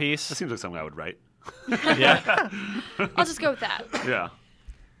your piece? That seems like something I would write. Yeah. I'll just go with that. Yeah.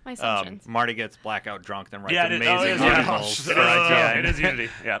 My assumptions. Marty gets blackout drunk, then writes amazing articles. It is Unity.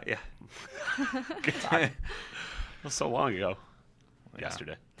 Yeah. It was so long ago.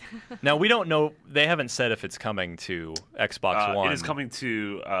 Yesterday. Now, we don't know. They haven't said if it's coming to Xbox One. It is coming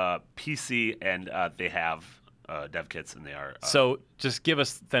to PC, and they have dev kits, and they are. So just give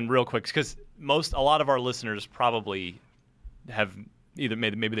us then real quick, because a lot of our listeners probably have either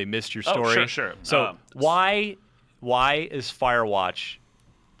maybe they missed your story. Oh, sure. So why is Firewatch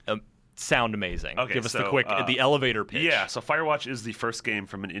sound amazing? Okay, give us the elevator pitch. Yeah. So Firewatch is the first game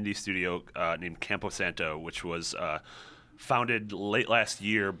from an indie studio named Campo Santo, which was. Founded late last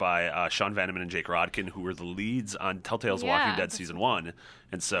year by Sean Vanneman and Jake Rodkin, who were the leads on Telltale's Walking Dead Season 1.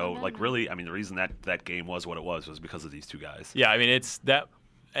 And so, really, the reason that game was what it was because of these two guys. Yeah, it's that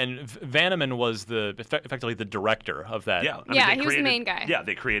Vanneman was effectively the director of that. Yeah, he was the main guy. Yeah,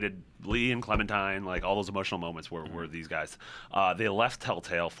 they created Lee and Clementine, like all those emotional moments were these guys. They left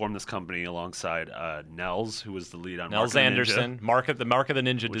Telltale, formed this company alongside Nels, who was the lead on Nels Mark Anderson, Mark of the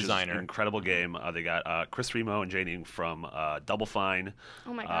Ninja which designer. Is an incredible game. They got Chris Remo and Jane from Double Fine.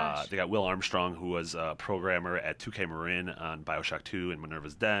 Oh my gosh. They got Will Armstrong, who was a programmer at 2K Marin on BioShock 2 and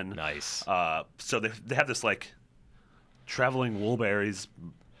Minerva's Den. Nice. So they have this like traveling Woolberries,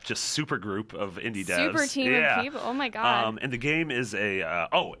 just super group of indie devs. Super team of people. Oh my god. And the game is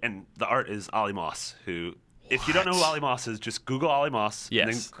and the art is Ollie Moss, who, if you don't know who Ollie Moss is, just Google Ollie Moss,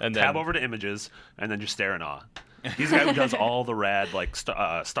 and then tab over to images, and then just stare in awe. He's the guy who does all the rad like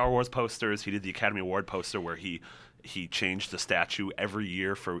Star Wars posters. He did the Academy Award poster where he changed the statue every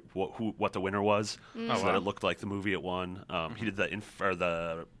year for what the winner was, so that it looked like the movie it won. He did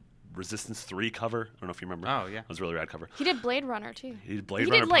the Resistance 3 cover. I don't know if you remember. Oh, yeah. That was a really rad cover. He did Blade Runner, too. He did Blade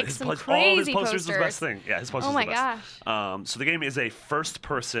Runner. Like, some all crazy his posters posters. was the best thing. Yeah, his posters Oh, my was the best. gosh. So the game is a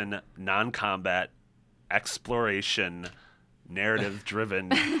first-person, non-combat, exploration,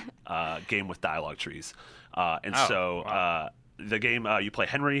 narrative-driven game with dialogue trees. The game, you play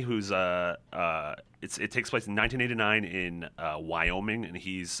Henry, who's it takes place in 1989 in Wyoming, and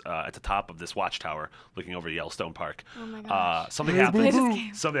he's at the top of this watchtower looking over Yellowstone Park. Oh my gosh. Something happens.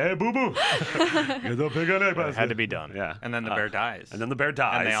 Hey, boo boo. It had to be done. Yeah. And then the bear dies. And then the bear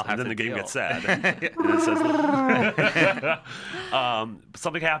dies. And they all have then to the game deal. gets sad. And it says,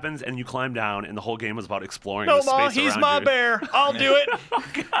 something happens, and you climb down, and the whole game is about exploring the space around he's my you. bear. I'll do it. Oh,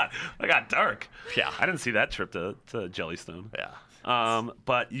 God. I got dark. Yeah. I didn't see that trip to Jellystone. Yeah.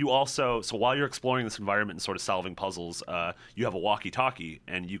 But you also, so while you're exploring this environment and sort of solving puzzles, you have a walkie-talkie,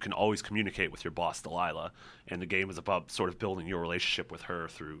 and you can always communicate with your boss, Delilah. And the game is about sort of building your relationship with her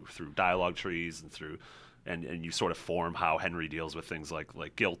through dialogue trees and you sort of form how Henry deals with things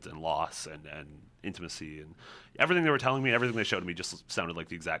like guilt and loss and intimacy, and everything they were telling me, everything they showed me just sounded like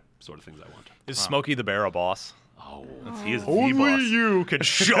the exact sort of things I want. Is Smokey the Bear a boss? Oh, he is the Only boss. you can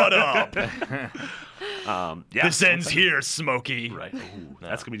shut up. This ends here, Smokey. Right. Ooh,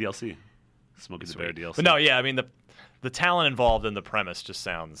 that's gonna be DLC. Smokey the Bear DLC. But no, yeah, I mean the talent involved in the premise just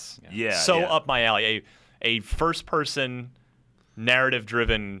sounds so yeah. up my alley. A first-person,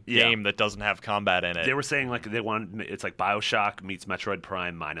 narrative-driven game that doesn't have combat in it. They were saying like it's like BioShock meets Metroid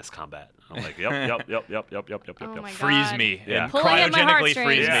Prime minus combat. I'm like, yep. Oh my Freeze God. me Yeah. and Pulling at my cryogenically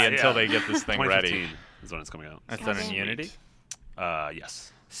freeze heartstrings. me until they get this thing ready. 2015 is when it's coming out. That's done in Unity.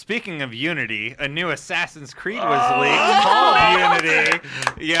 Yes. Speaking of Unity, a new Assassin's Creed was leaked called Unity.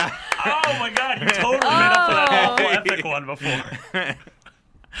 Yeah. Oh my God! You totally made up for that awful epic one before.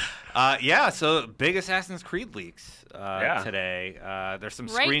 So big Assassin's Creed leaks today. There's some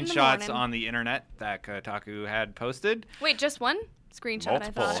Right in the screenshots morning. on the internet that Kotaku had posted. Wait, just one screenshot,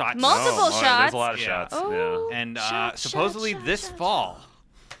 Multiple I thought. shots. Multiple There's shots. a lot of shots. Oh. Yeah. And Shots, supposedly shots, this shots, fall,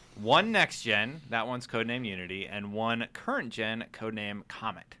 one next gen, that one's codenamed Unity, and one current gen, codenamed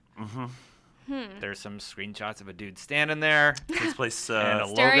Comet. There's some screenshots of a dude standing there. This place. And a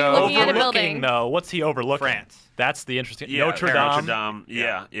Staring, logo. looking at a Overlooking, building. though, what's he overlooking? France. That's the interesting. Yeah, Notre Dame. Notre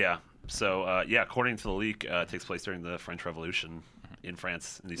Dame. Yeah. So, according to the leak, it takes place during the French Revolution in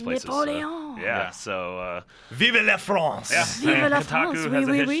France, in these places. Napoleon. So, Vive la France. Vive la France,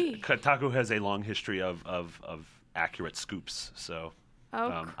 Kotaku has a long history of accurate scoops. So,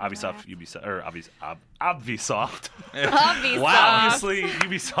 Ubisoft, Ubisoft. Wow, obviously,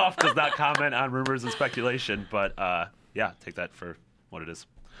 Ubisoft does not comment on rumors and speculation, but take that for what it is.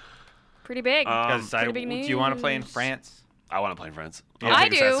 Pretty big. Do you want to play in news. France? I want to play in France. I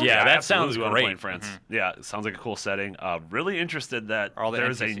do. Yeah, that absolutely sounds wanna play great. in France. Yeah, it sounds like a cool setting. Really interested that All the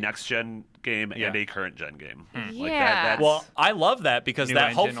there's a NPCs. next gen game Yeah. and a current gen game. Like Yeah. that's, Well, I love that because New that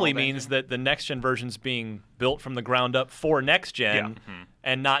engine, hopefully old means engine. that the next gen version's being built from the ground up for next gen,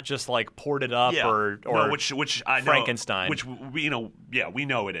 and not just like ported up or which I know, Frankenstein. which we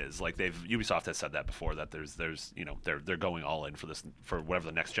know it is. Like Ubisoft has said that before, that there's they're going all in for this, for whatever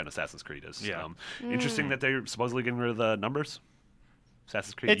the next gen Assassin's Creed is. Yeah. Interesting that they're supposedly getting rid of the numbers.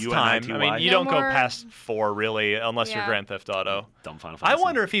 Assassin's Creed. It's time. I mean, you don't go more- past 4 really, unless you're Yeah. Grand Theft Auto. Dumb Final I Fantasy.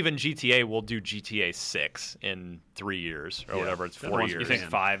 wonder if even GTA will do GTA 6 in 3 years or whatever. It's 4 one's years. You think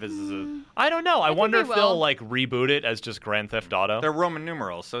 5 is I don't know. I think wonder they if will. they'll like reboot it as just Grand Theft Auto. they're Roman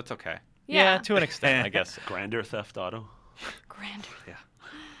numerals, so it's okay. yeah, to an extent, I guess. Grander Theft Auto. Grander.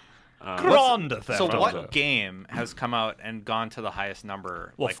 Grand Theft So Auto. what game has come out and gone to the highest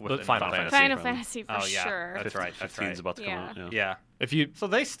number? Well, within Final Fantasy. Final probably. Fantasy for Oh, yeah. sure. That's right. That's 15's right. about to come Yeah. out. Yeah. Yeah. If you So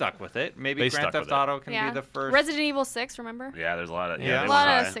they stuck with it. Maybe They Grand stuck Theft with it. Auto can Yeah. be the first. Resident Evil 6, remember? Yeah, there's a lot of Yeah. A they lot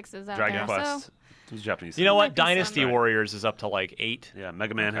went of high. 6s out Dragon there. Quest. So It's Japanese. You know what? Might be Dynasty some. Warriors is up to like 8. Yeah,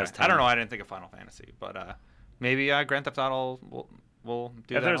 Mega Man has 10. I don't know. I didn't think of Final Fantasy, but maybe Grand Theft Auto will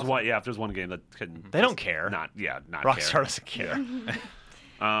do If that. there's also. one, if there's one game that can, They don't care. Not Rockstar care. doesn't care.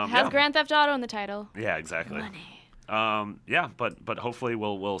 Has Grand Theft Auto in the title. Yeah, exactly. Money. Yeah, but hopefully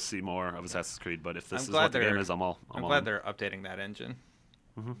we'll see more of Assassin's Creed. But if this I'm is glad what the game they're- is, I'm all glad in. they're updating that engine.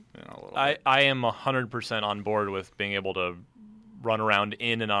 You know, a little I bit. am 100% on board with being able to run around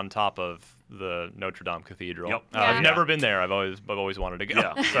in and on top of the Notre Dame Cathedral. Yep. Yeah. I've never been there. I've always wanted to go.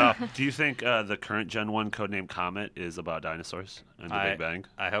 Yeah. So Do you think the current Gen 1 codename Comet is about dinosaurs and the Big Bang?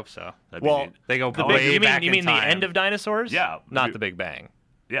 I hope so. That'd be well, neat. They go the way big, you mean back in the time. end of dinosaurs? Yeah. Not the Big Bang.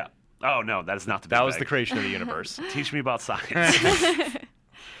 Yeah. Oh no, that is not the Big That was Bang. the creation of the universe. Teach me about science.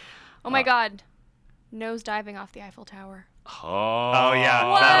 Oh my God. Nose diving off the Eiffel Tower. Oh yeah,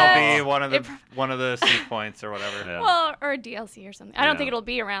 What? that'll be It- one of the sneak points or whatever. Yeah. Well, or a DLC or something. I don't Yeah. think it'll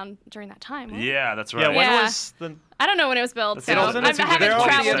be around during that time. will it? Yeah, that's Yeah, right. when Yeah. was the? I don't know when it was built, so Wasn't it I haven't There will be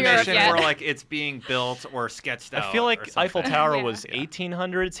traveled a Europe mission yet. where like it's being built or sketched out. I feel or like something. Eiffel Tower Yeah. was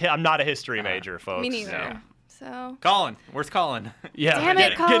 1800s. I'm not a history major, folks. Me neither. Yeah. So. Colin, where's Colin? Yeah, Damn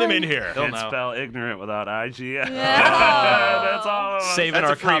get, it, get him Colin. in here. He'll Can't know. spell ignorant without IG. Yeah. That's all. Saving That's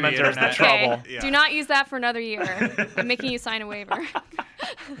our a freebie, commenters the internet. Okay. trouble. Yeah. Do not use that for another year. I'm making you sign a waiver.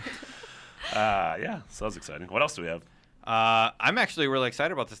 Yeah, so that's exciting. What else do we have? I'm actually really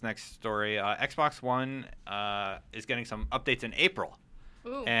excited about this next story. Xbox One is getting some updates in April,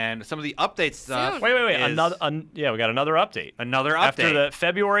 Ooh. and some of the update stuff. Soon. Wait. is Yeah, we got another update. another update After the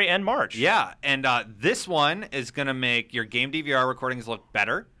February and March. Yeah, and this one is going to make your game DVR recordings look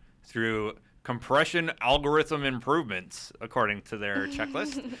better through compression algorithm improvements, according to their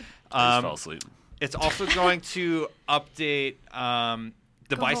checklist. I just fell asleep. It's also going to update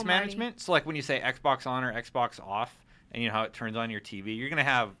device home, management. So, like when you say Xbox on or Xbox off, and you know how it turns on your TV, you're going to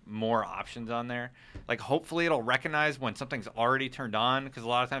have more options on there. Like, hopefully, it'll recognize when something's already turned on, because a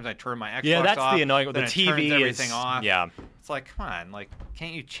lot of times I turn my Xbox off. Yeah, that's the annoying. The then it TV turns is everything off. Yeah. It's like, come on, like,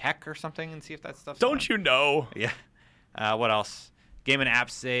 can't you check or something and see if that stuff's Don't on? you know? Yeah. What else? Game and app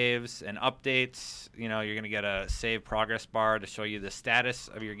saves and updates. You know, you're going to get a save progress bar to show you the status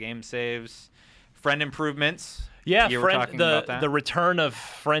of your game saves. Friend improvements. Yeah, You were talking about that? the return of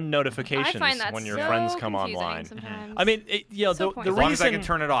friend notifications I find that when your so friends come confusing online. sometimes. I mean, So the pointless. As long as I reason. can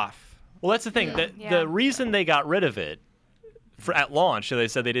turn it off. Well, that's the thing. Yeah. The reason they got rid of it at launch, so they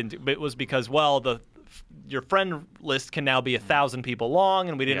said they didn't. It was because your friend list can now be 1,000 people long,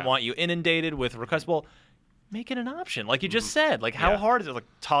 and we didn't Yeah. want you inundated with requests. Well, make it an option, like you just said. Like, how Yeah. hard is it? Like,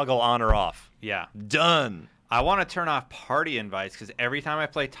 toggle on or off. Yeah. Done. I want to turn off party invites because every time I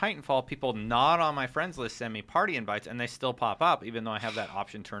play Titanfall, people not on my friends list send me party invites, and they still pop up even though I have that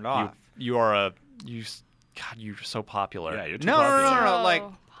option turned off. God, you're so popular. Yeah, you're too No, popular. no. Like,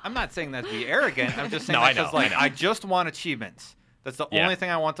 So- I'm not saying that to be arrogant. I'm just saying No, I that because, know, I like, know. I just want achievements. That's the Yeah. only thing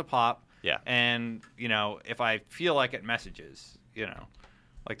I want to pop. Yeah. And, you know, if I feel like it, messages, you know.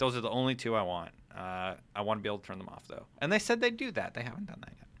 Like, those are the only two I want. I want to be able to turn them off, though. And they said they'd do that. They haven't done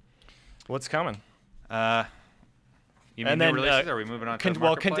that yet. What's coming? You mean And new then, releases? Are we moving on to the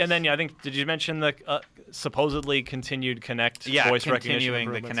Well, marketplace? and then I think did you mention the supposedly continued Connect voice recognition continuing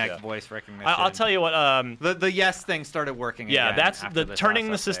the improvements? Connect Yeah. voice recognition. I'll tell you what. The yes thing started working. Yeah, again that's after the this turning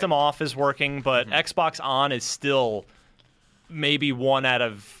the last system update. off is working, but Xbox On is still maybe 1 out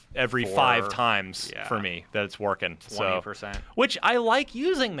of every 4, 5 times yeah. for me that it's working. 20%. Which I like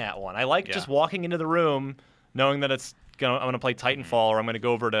using that one. I like just walking into the room knowing that I'm going to play Titanfall or I'm going to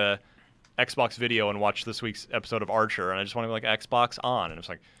go over to Xbox Video and watch this week's episode of Archer, and I just want to be like Xbox On, and it's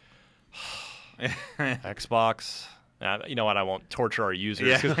like Xbox. You know what? I won't torture our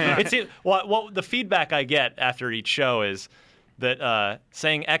users. 'Cause what the feedback I get after each show is that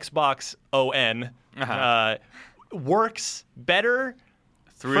saying Xbox ON works better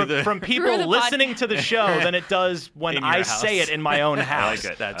from people Through the listening to the show than it does when In your I say house. it in my own house.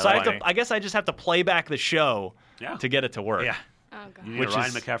 like it. So That's I guess I just have to play back the show to get it to work. Yeah. Oh, God. You need Which a Ryan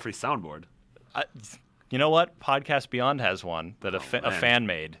is- McCaffrey soundboard. You know what? Podcast Beyond has one that a man. fan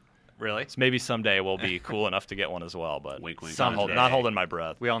made. Really? So maybe someday we'll be cool enough to get one as well. But Wink, wink, not, someday. not holding my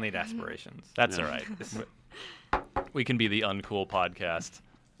breath. We all need aspirations. That's all right. We can be the uncool podcast.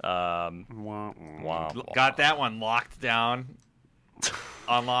 Wow. Got that one locked down.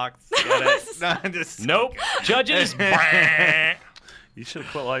 Unlocked. Get it? No, just Nope. Judges. You should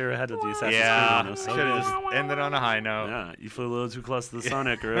have quit while you were ahead of the Assassin's Yeah. Creed one. It was so Should have good. just ended on a high note. Yeah, you flew a little too close to the sun,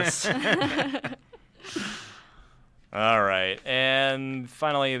 Icarus. All right. And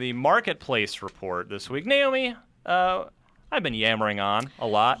finally, the marketplace report this week. Naomi, I've been yammering on a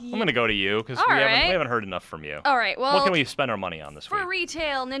lot. I'm going to go to you because we haven't heard enough from you. All right, well. What can we spend our money on this week? For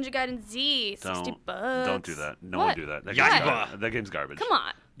retail, Ninja Gaiden Z, $60. Don't do that. No What? one do that. That game's garbage. Come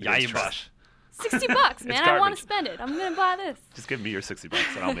on. That game's trash. $60, man. I want to spend it. I'm going to buy this. Just give me your $60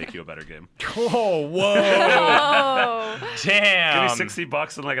 and I'll make you a better game. Oh, whoa. Damn. Give me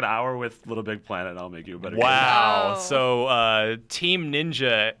 $60 in like an hour with Little Big Planet and I'll make you a better game. Wow. Oh. So Team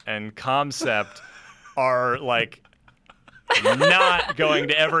Ninja and Concept are like not going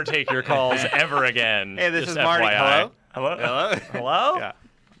to ever take your calls ever again. Hey, this Just is Marty. FYI. Hello? Hello? Hello? Yeah.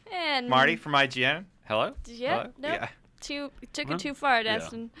 And Marty from IGN. Hello? Yeah. Hello? Nope. Yeah. Took it too far,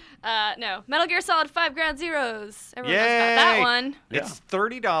 Destin. No. Metal Gear Solid 5 Ground Zeroes. Everyone knows Yay! about that one. It's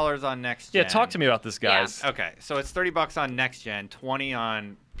 $30 on next gen. Yeah, talk to me about this, guys. Okay, so it's $30 on next gen, $20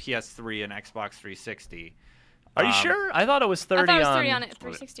 on PS3 and Xbox 360. Are you sure? I thought it was 30 I thought it was on 30 on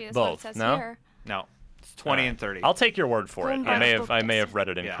 360. That's both. what it says No? here. No, it's 20 and 30. I'll take your word for it. Boom, I may have read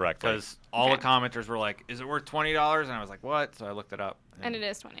it incorrectly. Because all the commenters were like, "Is it worth $20?" And I was like, "What?" So I looked it up. And it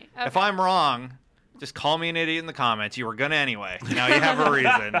is 20. Okay. If I'm wrong, just call me an idiot in the comments. You were gonna anyway. Now you have a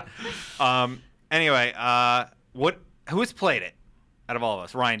reason. Anyway, who's played it out of all of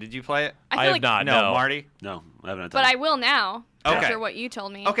us? Ryan, did you play it? I feel have not. No, Marty. No, I haven't had But time. I will now. Okay. After what you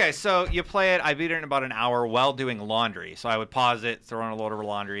told me. Okay, so you play it. I beat it in about an hour while doing laundry. So I would pause it, throw in a load of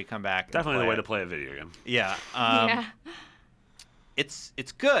laundry, come back. And Definitely play the way it. to play a video game. Yeah. Yeah. It's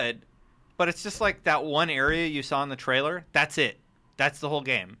good, but it's just like that one area you saw in the trailer. That's it. That's the whole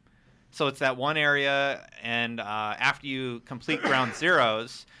game. So it's that one area, and after you complete Ground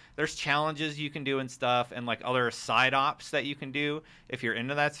Zeroes, there's challenges you can do and stuff, and like other side ops that you can do if you're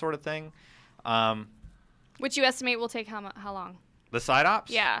into that sort of thing. Which you estimate will take how long? The side ops?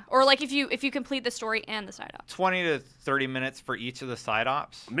 Yeah. Or like if you complete the story and the side ops. 20 to 30 minutes for each of the side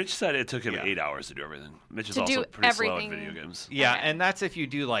ops. Mitch said it took him Yeah. 8 hours to do everything. Mitch is To also do pretty slow everything. at video games. Yeah, Okay. and that's if you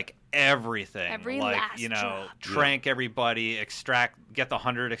do like everything. Every like, last drop. trank everybody, get the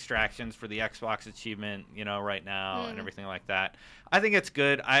 100 extractions for the Xbox achievement, right now and everything like that. I think it's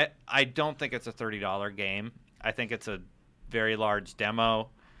good. I don't think it's a $30 game. I think it's a very large demo.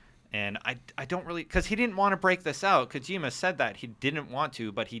 And I don't really, because he didn't want to break this out. Kojima said that he didn't want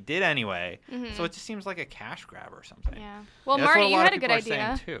to, but he did anyway. So it just seems like a cash grab or something. Yeah. Well, That's what Marty, you lot had of a good people are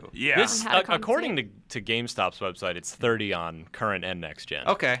idea. saying, too. Yeah. This, On how to according to GameStop's website, it's 30 on current and next gen.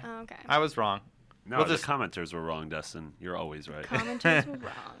 Okay. Oh, okay. I was wrong. No, We'll the just- commenters were wrong, Destin. You're always right. Commenters were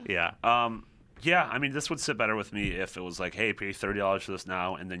wrong. Yeah. Yeah, I mean, this would sit better with me if it was like, hey, pay $30 for this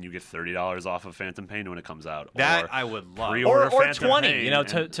now, and then you get $30 off of Phantom Pain when it comes out. That or I would love. pre-order Or Phantom 20,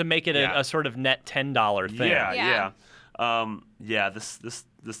 Pain to make it a sort of net $10 thing. Yeah. Yeah.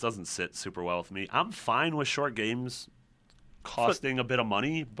 This doesn't sit super well with me. I'm fine with short games costing a bit of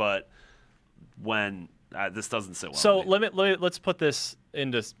money, but when this doesn't sit well. So with me. let's put this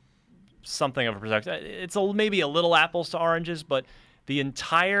into something of a perspective. It's maybe a little apples to oranges, but the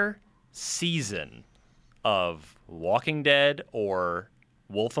entire season of Walking Dead or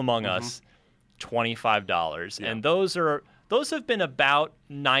Wolf Among Us, $25, and those have been about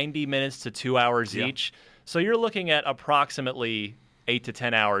 90 minutes to 2 hours each. So you're looking at approximately 8 to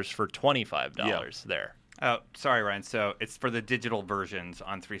 10 hours for $25 there. Oh, sorry, Ryan. So it's for the digital versions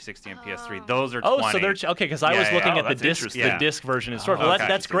on 360 and PS3. Those are 20. Oh, so they're okay. Because I was looking at the that's disc. interesting. The disc version is well, okay.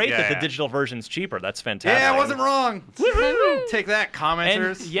 that's great Yeah, that the yeah. digital version's cheaper. That's fantastic. Yeah, I wasn't wrong. Woohoo! Take that, And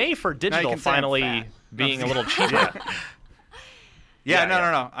commenters. yay for Now you digital can say I'm finally fat. being a little cheaper. Yeah, Yeah,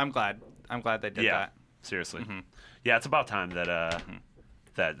 no. I'm glad they did yeah, that. seriously. Yeah, it's about time that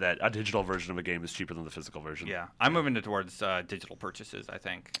that a digital version of a game is cheaper than the physical version. Yeah, I'm moving towards digital purchases, I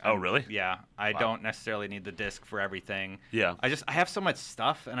think. Oh, really? Yeah, I don't necessarily need the disc for everything. Yeah. I have so much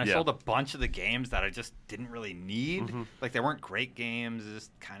stuff, and I Yeah. sold a bunch of the games that I just didn't really need. Like, they weren't great games. I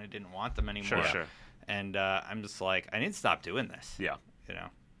just kind of didn't want them anymore. Sure. And I'm just like, I need to stop doing this. Yeah. Yeah.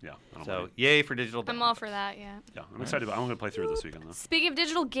 I don't So, blame yay for digital I'm downloads. all for that, yeah. you. Yeah, I'm excited. I'm going to play through it this weekend, though. Speaking of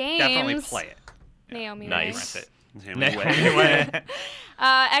digital games. Definitely play it. Naomi. Nice. Rent it. Nayway.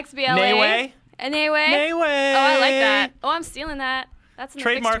 XBLA. Nayway. Nayway. Nayway. Oh, I like that. Oh, I'm stealing that. That's in the fix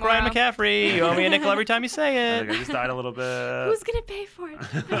Trademark Ryan tomorrow. McCaffrey. You owe me a nickel every time you say I it. think I just died a little bit. Who's going to pay for it?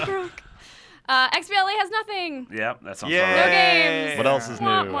 I'm broke. XBLA has nothing. Yeah, that sounds Yay! all No right. games. What else is new?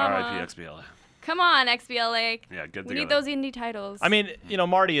 Wah, wah. R.I.P. XBLA. Come on, XBLA. Yeah, good We to need go. those indie titles. I mean,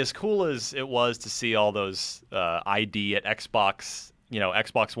 Marty, as cool as it was to see all those ID at Xbox,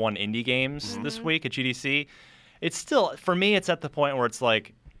 Xbox One indie games this week at GDC, it's still, for me, it's at the point where it's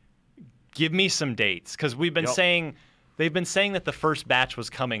like, give me some dates. Because they've been saying that the first batch was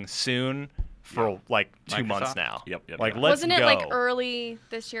coming soon, for like 2 Microsoft? months now. Yep. Like, let's Wasn't it go. like early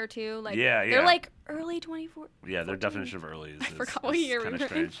this year too? Like they're like early 24. Yeah, their definition of early is forgot what year kind we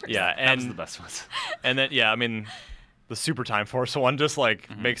of were in strange. for Yeah, that was and the best ones. And then I mean, the Super Time Force one just like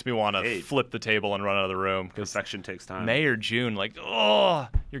makes me want to flip the table and run out of the room because Perfection takes time. May or June, like, oh,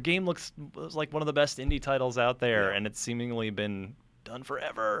 your game looks like one of the best indie titles out there, and it's seemingly been done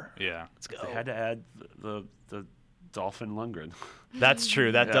forever. Yeah. Let's go. They had to add the Dolphin Lundgren. That's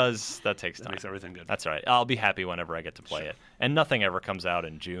true. That takes time. That makes everything good. That's all right. I'll be happy whenever I get to play it. And nothing ever comes out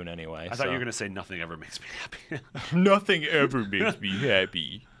in June anyway. I thought you were going to say nothing ever makes me happy. Nothing ever makes me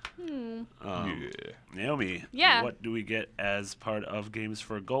happy. Naomi, Yeah. what do we get as part of Games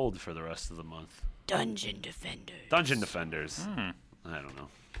for Gold for the rest of the month? Dungeon Defenders. Dungeon Defenders. I don't know.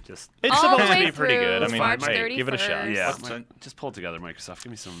 Just It's All the supposed to way be pretty through good. I mean, March hey, give it a shot. 31st. yeah, just pull it together, Microsoft.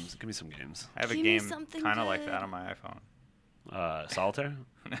 Give me some games. I have a Give me game something kind of like good. that on my iPhone. Solitaire?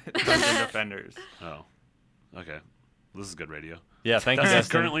 Dungeon Defenders. Oh, okay. This is good radio. Yeah, thank you. That's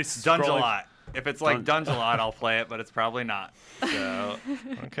Destin. currently scrolling. Dungelot. If it's like Dungelot, I'll play it, but it's probably not. So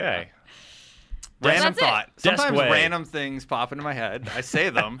Okay. random That's it. thought. Sometimes Destway. random things pop into my head. I say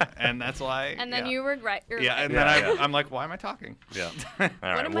them, and that's why. And then you regret your Yeah, life. and Yeah, then yeah. I'm like, why am I talking? Yeah. All What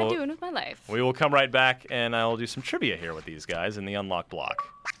right, am I doing with my life? We will come right back, and I'll do some trivia here with these guys in the Unlock block.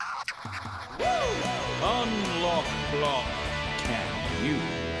 Unlock block. Can you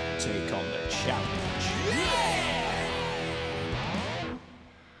take on the challenge?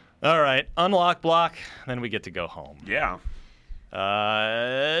 All right, Unlock block, then we get to go home. Yeah.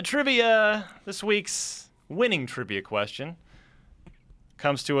 Trivia. This week's winning trivia question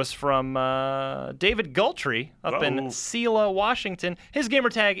comes to us from David Gultry up in Whoa. Selah, Washington. His gamer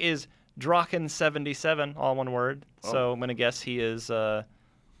tag is Draken77, all one word. So I'm going to guess he is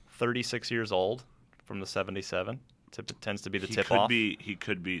 36 years old from the 77. Tends to be the tip-off. He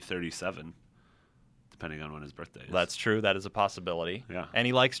could be 37, depending on when his birthday is. That's true. That is a possibility. Yeah. And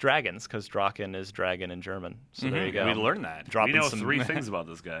he likes dragons because Draken is dragon in German. So there you go. We learned that. we Dropping know some 3 things about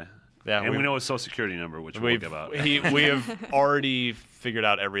this guy. Yeah, and we know his social security number, which we'll give out. we have already figured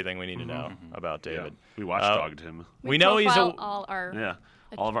out everything we need to know about Yeah. David. We watchdogged him. We know he's profile a all our Yeah.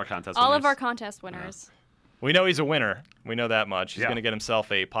 All of our contest all winners. of our contest winners. we know he's a winner. We know that much. He's Yeah. going to get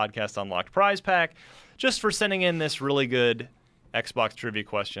himself a Podcast Unlocked prize pack just for sending in this really good Xbox trivia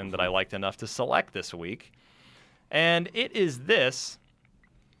question that I liked enough to select this week. And it is this.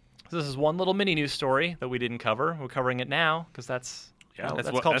 This is one little mini news story that we didn't cover. We're covering it now because that's Yeah, that's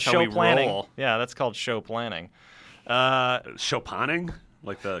called how show we planning. roll. Yeah, that's called show planning. Chopining,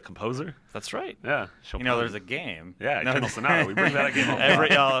 like the composer. That's right. Yeah. Chopin. You know, there's a game. Yeah, Kendall Sonata. We bring that game up Every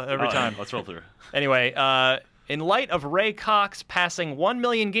time. Let's roll through. Anyway, in light of Ray Cox passing 1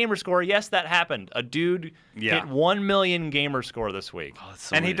 million gamer score, yes, that happened. A dude hit 1 million gamer score this week. Oh, that's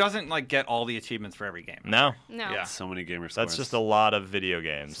so And he many- doesn't like get all the achievements for every game. No, No. Yeah. So many gamers. that's just a lot of video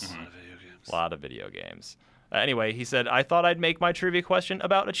games. lot of video games. A lot of video games. Anyway, he said, I thought I'd make my trivia question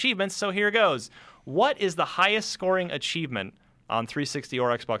about achievements, so here goes. What is the highest scoring achievement on 360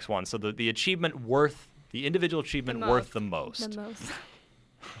 or Xbox One? So the achievement worth, the individual achievement worth the most. The most.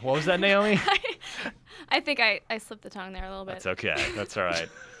 What was that, Naomi? I think I slipped the tongue there a little bit. That's okay. That's all right.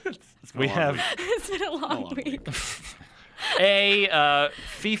 It's been We a long have week. It's been a long long week. a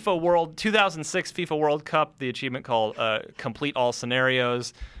FIFA World 2006 FIFA World Cup, the achievement called Complete All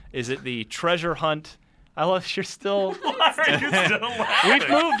Scenarios. Is it the treasure hunt? I love you're still. Why are you still laughing? We've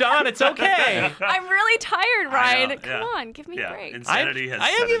moved on. It's okay. I'm really tired, I Ryan. know, Come yeah. on, give me Yeah, a break. insanity has I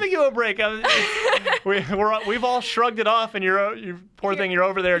am set in. giving you a break. We've all shrugged it off, and you poor thing, you're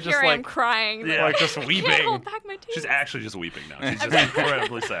over there just Here I am like crying. Yeah. like just I can't weeping. hold back my tears. She's actually just weeping now. She's just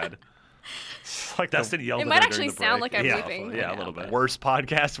incredibly sad. Like the Destin yelled It at might her actually during the sound break. like I'm yeah, weeping Yeah, right a little now, bit. worst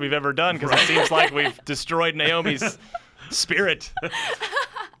podcast we've ever done because it seems like we've destroyed Naomi's spirit.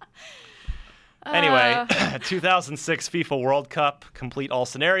 Anyway, 2006 FIFA World Cup, Complete All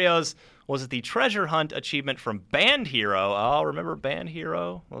Scenarios. Was it the treasure hunt achievement from Band Hero? Oh, remember Band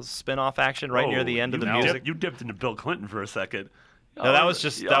Hero? It was spin-off action right near the end of the music. You dipped into Bill Clinton for a second. No, that was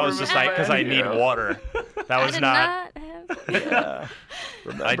just because I need water. That was I did not. not have.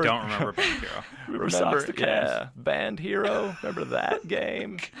 I don't remember Band Hero. Remember Socks the Cat? Yeah, Band Hero. Remember that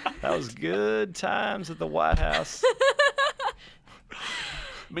game? That was good times at the White House.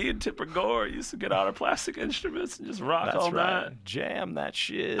 Me and Tipper Gore used to get out our plastic instruments and just rock That's all right. night. Jam that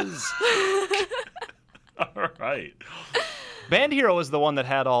shiz. All right. Band Hero was the one that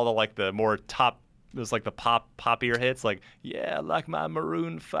had all the more top. It was like the poppier hits, like like my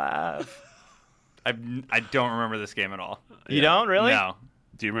Maroon 5. I don't remember this game at all. You don't really? No.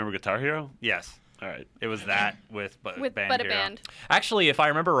 Do you remember Guitar Hero? Yes. All right. It was that with Band But a Hero. band. Actually, if I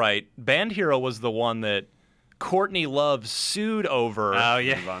remember right, Band Hero was the one that Courtney Love sued over. Oh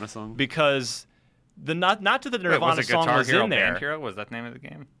yeah. Nirvana song. Because not to the Wait, Nirvana was it song Guitar was Hero in there. Band Hero? Was that the name of the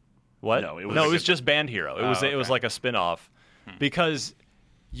game? What? No, it was just Band Hero. It was okay. like a spin-off because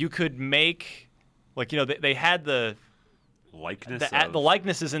you could make they had the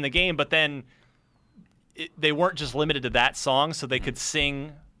likenesses in the game, but then they weren't just limited to that song, so they could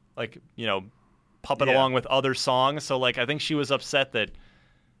sing puppet along with other songs. So I think she was upset that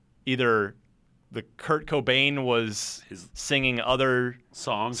either the Kurt Cobain was singing other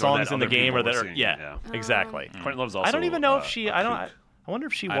songs in the game, or that singing, exactly. Quentin Love's also. I don't even know if she. I wonder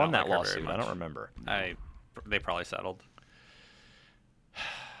if she I won don't that like her very lawsuit. I much. don't remember. They probably settled.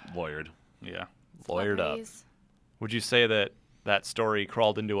 Lawyered. Yeah. Lawyered up. Celebrities. Would you say that story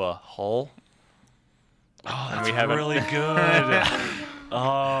crawled into a hull? Oh, that's really good.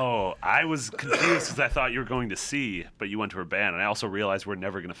 Oh, I was confused because I thought you were going to C, but you went to her band, and I also realized we're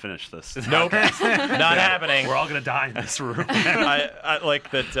never going to finish this. Nope, not happening. We're all going to die in this room. I like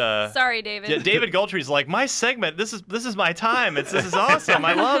that. Sorry, David. Yeah, David Goltry's like, my segment. This is my time. This is awesome.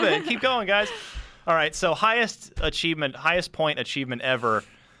 I love it. Keep going, guys. All right. So highest point achievement ever.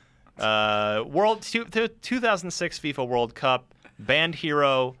 2006 FIFA World Cup, Band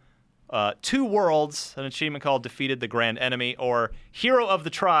Hero, 2 Worlds, an achievement called Defeated the Grand Enemy, or Hero of the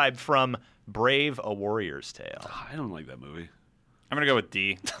Tribe from Brave: A Warrior's Tale. I don't like that movie. I'm gonna go with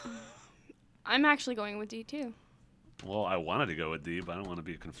D. I'm actually going with D too. Well, I wanted to go with D, but I don't want to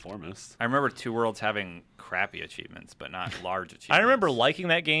be a conformist. I remember 2 Worlds having crappy achievements, but not large achievements. I remember liking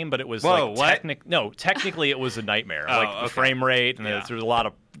that game, but it was technically it was a nightmare. The frame rate and there was a lot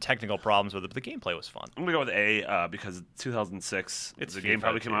of technical problems with it, but the gameplay was fun. I'm gonna go with A because 2006. The game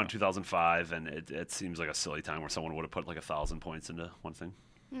probably came out in 2005, and it seems like a silly time where someone would have put 1,000 points into one thing.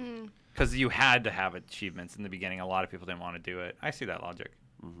 Because you had to have achievements in the beginning. A lot of people didn't want to do it. I see that logic.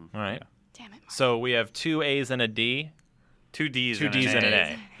 Mm-hmm. All right. Yeah. Damn it. Mark. So we have 2 A's and a D. 2 D's. 2 D's and an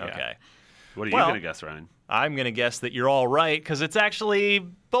A. Yeah. Okay. What are you gonna guess, Ryan? I'm going to guess that you're all right because it's actually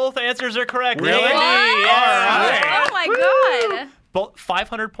both answers are correct. Really? A and D. All right. Oh my god. Both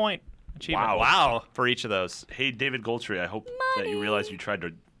 500-point achievement. Wow. For each of those. Hey, David Goltry, I hope that you realize you tried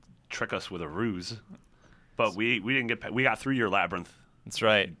to trick us with a ruse, but we didn't we got through your labyrinth. That's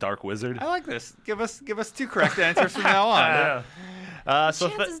right. Dark wizard. I like this. Give us 2 correct answers from now on.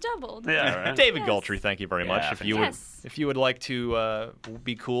 Chances doubled. Yeah, right. David Yes. Goltry, thank you very much. Yeah, If you would like to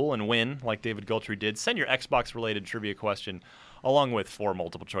be cool and win like David Goltry did, send your Xbox-related trivia question along with 4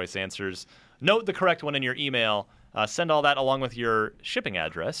 multiple-choice answers. Note the correct one in your email. Send all that along with your shipping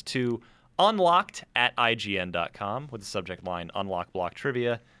address to unlocked@ign.com with the subject line Unlock Block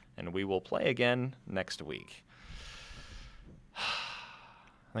Trivia, and we will play again next week.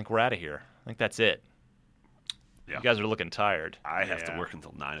 I think we're out of here. I think that's it. Yeah. You guys are looking tired. I have to work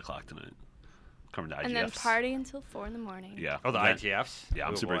until 9 o'clock tonight. Coming to IGFs. And then party until 4 in the morning. Yeah. Oh, the That- IGFs? Yeah,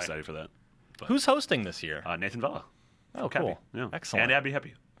 I'm Oh, super boy. excited for that. Who's hosting this year? Nathan Vella. Oh, Happy. cool. Yeah. Excellent. And Abby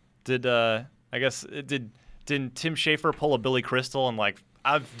Happy. Did Tim Schafer pull a Billy Crystal and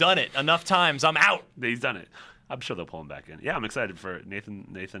I've done it enough times, I'm out? He's done it. I'm sure they'll pull him back in. Yeah, I'm excited for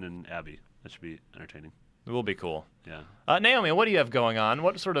Nathan and Abby. That should be entertaining. It will be cool. Yeah. Naomi, what do you have going on?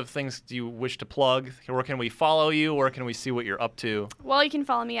 What sort of things do you wish to plug? Where can we follow you? Where can we see what you're up to? Well, you can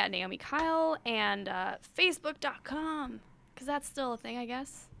follow me at Naomi Kyle and Facebook.com because that's still a thing, I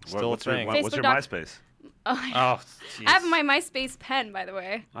guess. What's a thing. What's your Facebook. MySpace? Oh, Oh, jeez. I have my MySpace pen, by the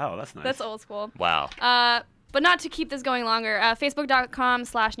way. Oh, that's nice. That's old school. Wow. But not to keep this going longer,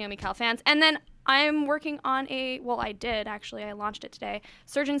 Facebook.com/Naomi Kyle fans. And then I'm working on I launched it today.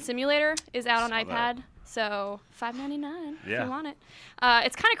 Surgeon Simulator is out on Saw iPad. that. So $5.99 if Yeah. you want it.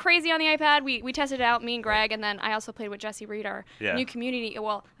 It's kind of crazy on the iPad. We tested it out, me and Greg, and then I also played with Jesse Reed, our new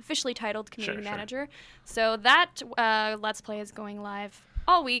officially titled community Sure. manager. So that Let's Play is going live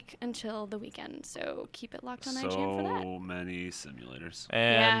all week until the weekend. So keep it locked on IGN for that. So many simulators.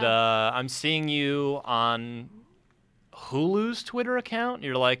 And I'm seeing you on Hulu's Twitter account.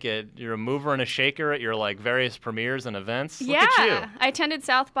 You're you're a mover and a shaker at your various premieres and events. Look at you. I attended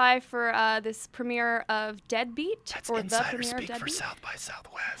South by for this premiere of Deadbeat. That's or the insider premiere speak of for Deadbeat. South by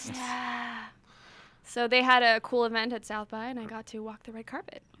Southwest. Yeah. So they had a cool event at South by, and I got to walk the red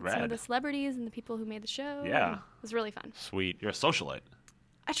carpet. with Some of Rad. the celebrities and the people who made the show. Yeah. and It was really fun. Sweet. You're a socialite.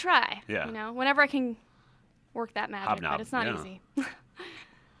 I try. Yeah. Whenever I can work that magic, Hobnob, but it's not yeah. easy.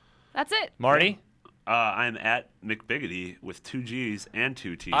 That's it. Marty? I'm at McBiggity with 2 G's and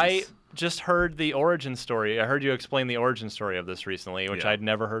 2 T's. I just heard the origin story. I heard you explain the origin story of this recently, which Yeah. I'd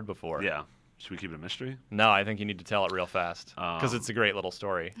never heard before. Yeah. Should we keep it a mystery? No, I think you need to tell it real fast because it's a great little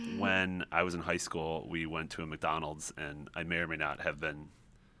story. When I was in high school, we went to a McDonald's, and I may or may not have been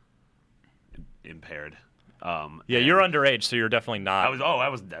impaired. You're underage, so you're definitely not. I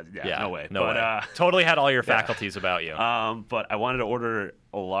was. No way. No way. Totally had all your faculties about you. But I wanted to order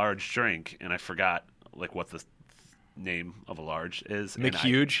a large drink, and I forgot like what the name of a large is.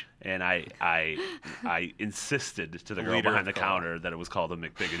 McHuge. And I insisted to the girl behind the counter that it was called a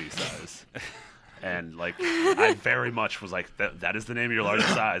McBiggity size. And like I very much was like, that is the name of your largest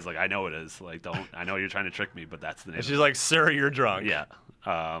size. Like I know it is. Like I know you're trying to trick me, but that's the name. And she's like, sir, you're drunk. Yeah.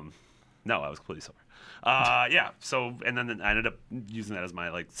 No, I was completely sober. So and then I ended up using that as my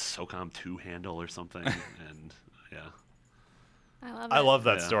like SOCOM 2 handle or something. And yeah. I love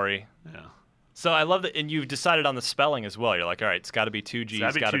that story. Yeah. So I love that, and you've decided on the spelling as well. You're like, all right, it's got to be 2 G's,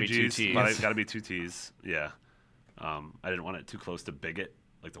 it's got to be 2 T's. But it's got to be 2 T's. Yeah. I didn't want it too close to bigot,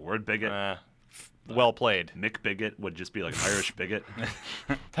 like the word bigot. Well played. Mick Bigot would just be like an Irish bigot.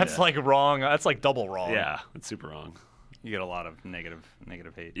 That's like wrong. That's like double wrong. Yeah, it's super wrong. You get a lot of negative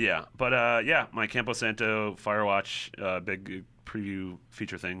hate. Yeah, but my Campo Santo Firewatch big preview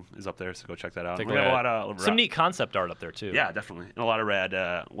feature thing is up there, so go check that out. We have a lot of some neat concept art up there too. Yeah, definitely, and a lot of rad.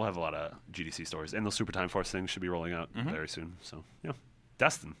 We'll have a lot of GDC stories, and those Super Time Force things should be rolling out very soon. So yeah,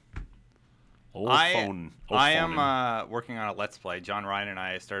 Destin. I am working on a Let's Play. John Ryan and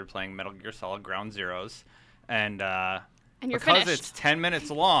I started playing Metal Gear Solid Ground Zeroes, and you're because finished. it's 10 minutes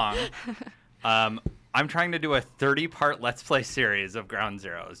long, I'm trying to do a 30-part Let's Play series of Ground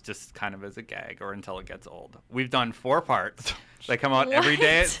Zeroes, just kind of as a gag or until it gets old. We've done 4 parts. They come out every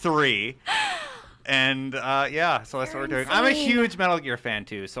day at 3. And, so that's what we're doing. I'm a huge Metal Gear fan,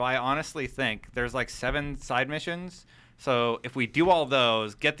 too, so I honestly think there's like 7 side missions. So if we do all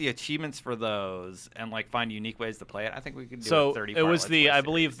those, get the achievements for those, and like find unique ways to play it, I think we could do a 30-part it was Let's Play I series.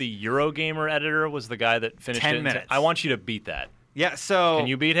 believe the Eurogamer editor was the guy that finished 10 it. minutes. I want you to beat that. Yeah, so... Can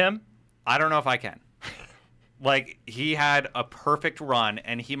you beat him? I don't know if I can. Like, he had a perfect run,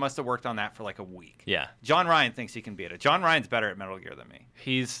 and he must have worked on that for like a week. Yeah. John Ryan thinks he can beat it. John Ryan's better at Metal Gear than me.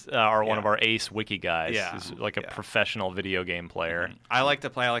 He's one of our ace wiki guys. Yeah. He's like a professional video game player. Mm-hmm. I like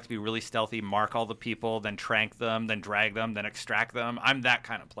to play. I like to be really stealthy, mark all the people, then trank them, then drag them, then extract them. I'm that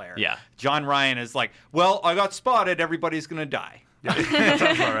kind of player. Yeah. John Ryan is like, well, I got spotted. Everybody's going to die. That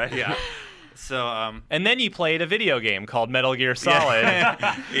sounds all right. Yeah. So, and then you played a video game called Metal Gear Solid.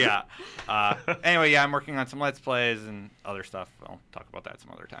 Yeah. Anyway, I'm working on some Let's Plays and other stuff. I'll talk about that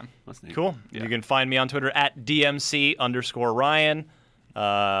some other time. That's neat. Cool. Yeah. You can find me on Twitter at DMC_Ryan.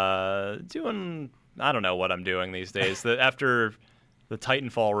 Doing, I don't know what I'm doing these days. After the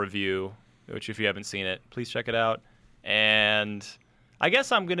Titanfall review, which if you haven't seen it, please check it out. And I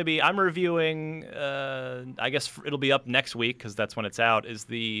guess I'm reviewing, I guess it'll be up next week because that's when it's out, is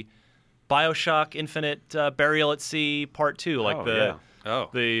the BioShock Infinite Burial at Sea Part 2, like the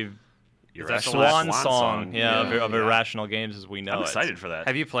swan song of Irrational Games as we know it. I'm excited for that.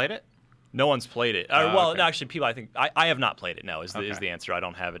 Have you played it? No one's played it. Okay. No, actually, people, I think I have not played it. No, is the answer. I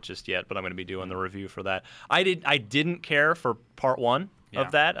don't have it just yet, but I'm going to be doing the review for that. I didn't care for Part 1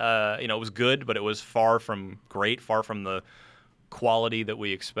 of that. It was good, but it was far from great, far from the quality that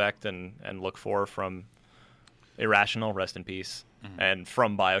we expect and look for from Irrational, rest in peace, and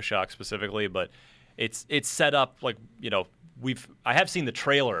from BioShock specifically. But it's set up like, I have seen the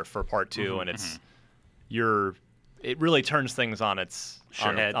trailer for Part 2, and it really turns things on its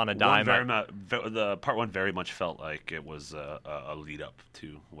on a dime. The Part 1 very much felt like it was a lead up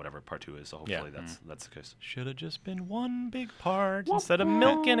to whatever Part 2 is. So hopefully that's the case. Should have just been one big part instead of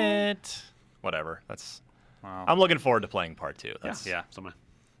milking it. Whatever. I'm looking forward to playing Part 2.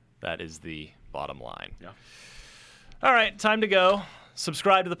 That is the bottom line. Yeah. All right, time to go.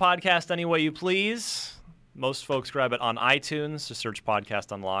 Subscribe to the podcast any way you please. Most folks grab it on iTunes. Just search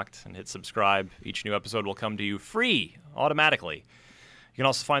Podcast Unlocked and hit subscribe. Each new episode will come to you free, automatically. You can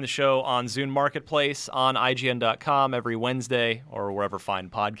also find the show on Zune Marketplace, on IGN.com every Wednesday, or wherever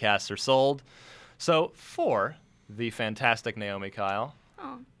fine podcasts are sold. So for the fantastic Naomi Kyle,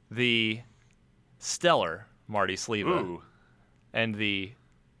 the stellar Marty Sleva, and the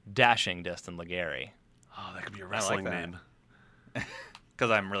dashing Destin Legary. Oh, that could be a wrestling name.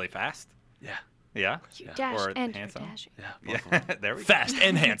 Because I'm really fast? Yeah. Yeah? You dash or and handsome? dashing. Yeah. There we go. Fast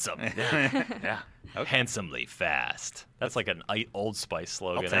and handsome. Yeah. Okay. Handsomely fast. That's like an Old Spice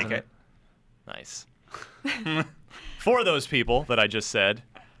slogan. I'll take isn't it. Nice. For those people that I just said,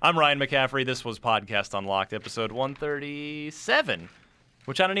 I'm Ryan McCaffrey. This was Podcast Unlocked, episode 137,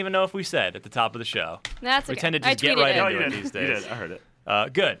 which I don't even know if we said at the top of the show. That's okay. We tend to just I get tweeted right it. into it these days. You did. I heard it.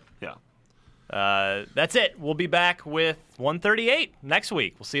 Good. Yeah. That's it. We'll be back with 138 next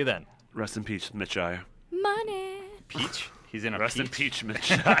week. We'll see you then. Rest in peace, Mitch Shire. Money. Peach? He's in a Rest peach? in peach, Mitch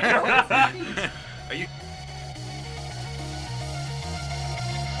Shire. Are you...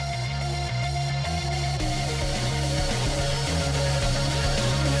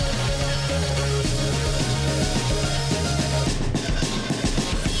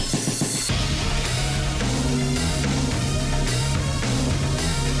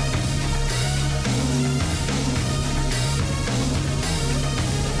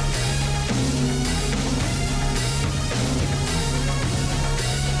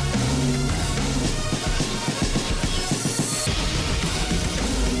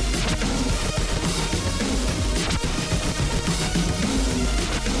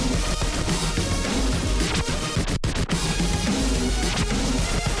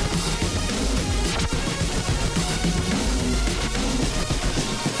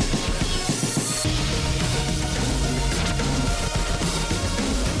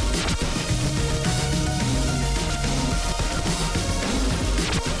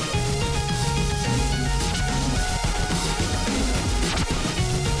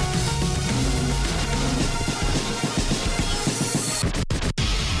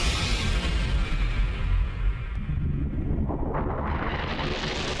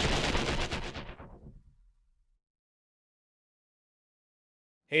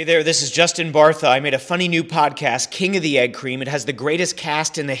 Hey there, this is Justin Bartha. I made a funny new podcast, King of the Egg Cream. It has the greatest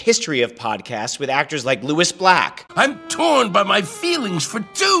cast in the history of podcasts with actors like Louis Black. I'm torn by my feelings for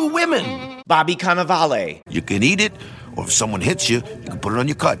two women. Bobby Cannavale. You can eat it, or if someone hits you, you can put it on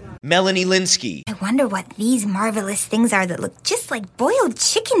your cut. Melanie Linsky. I wonder what these marvelous things are that look just like boiled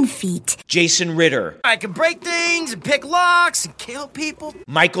chicken feet. Jason Ritter. I can break things and pick locks and kill people.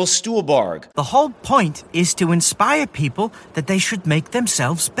 Michael Stuhlbarg. The whole point is to inspire people that they should make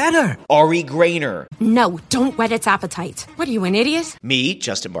themselves better. Ari Grainer. No, don't whet its appetite. What are you, an idiot? Me,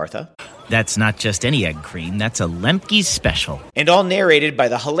 Justin Bartha. That's not just any egg cream, that's a Lemke's special. And all narrated by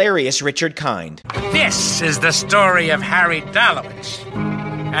the hilarious Richard Kind. This is the story of Harry Dalowitz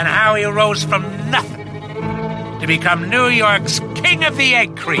and how he rose from nothing to become New York's King of the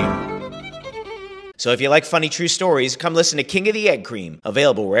Egg Cream. So if you like funny true stories, come listen to King of the Egg Cream,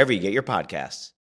 available wherever you get your podcasts.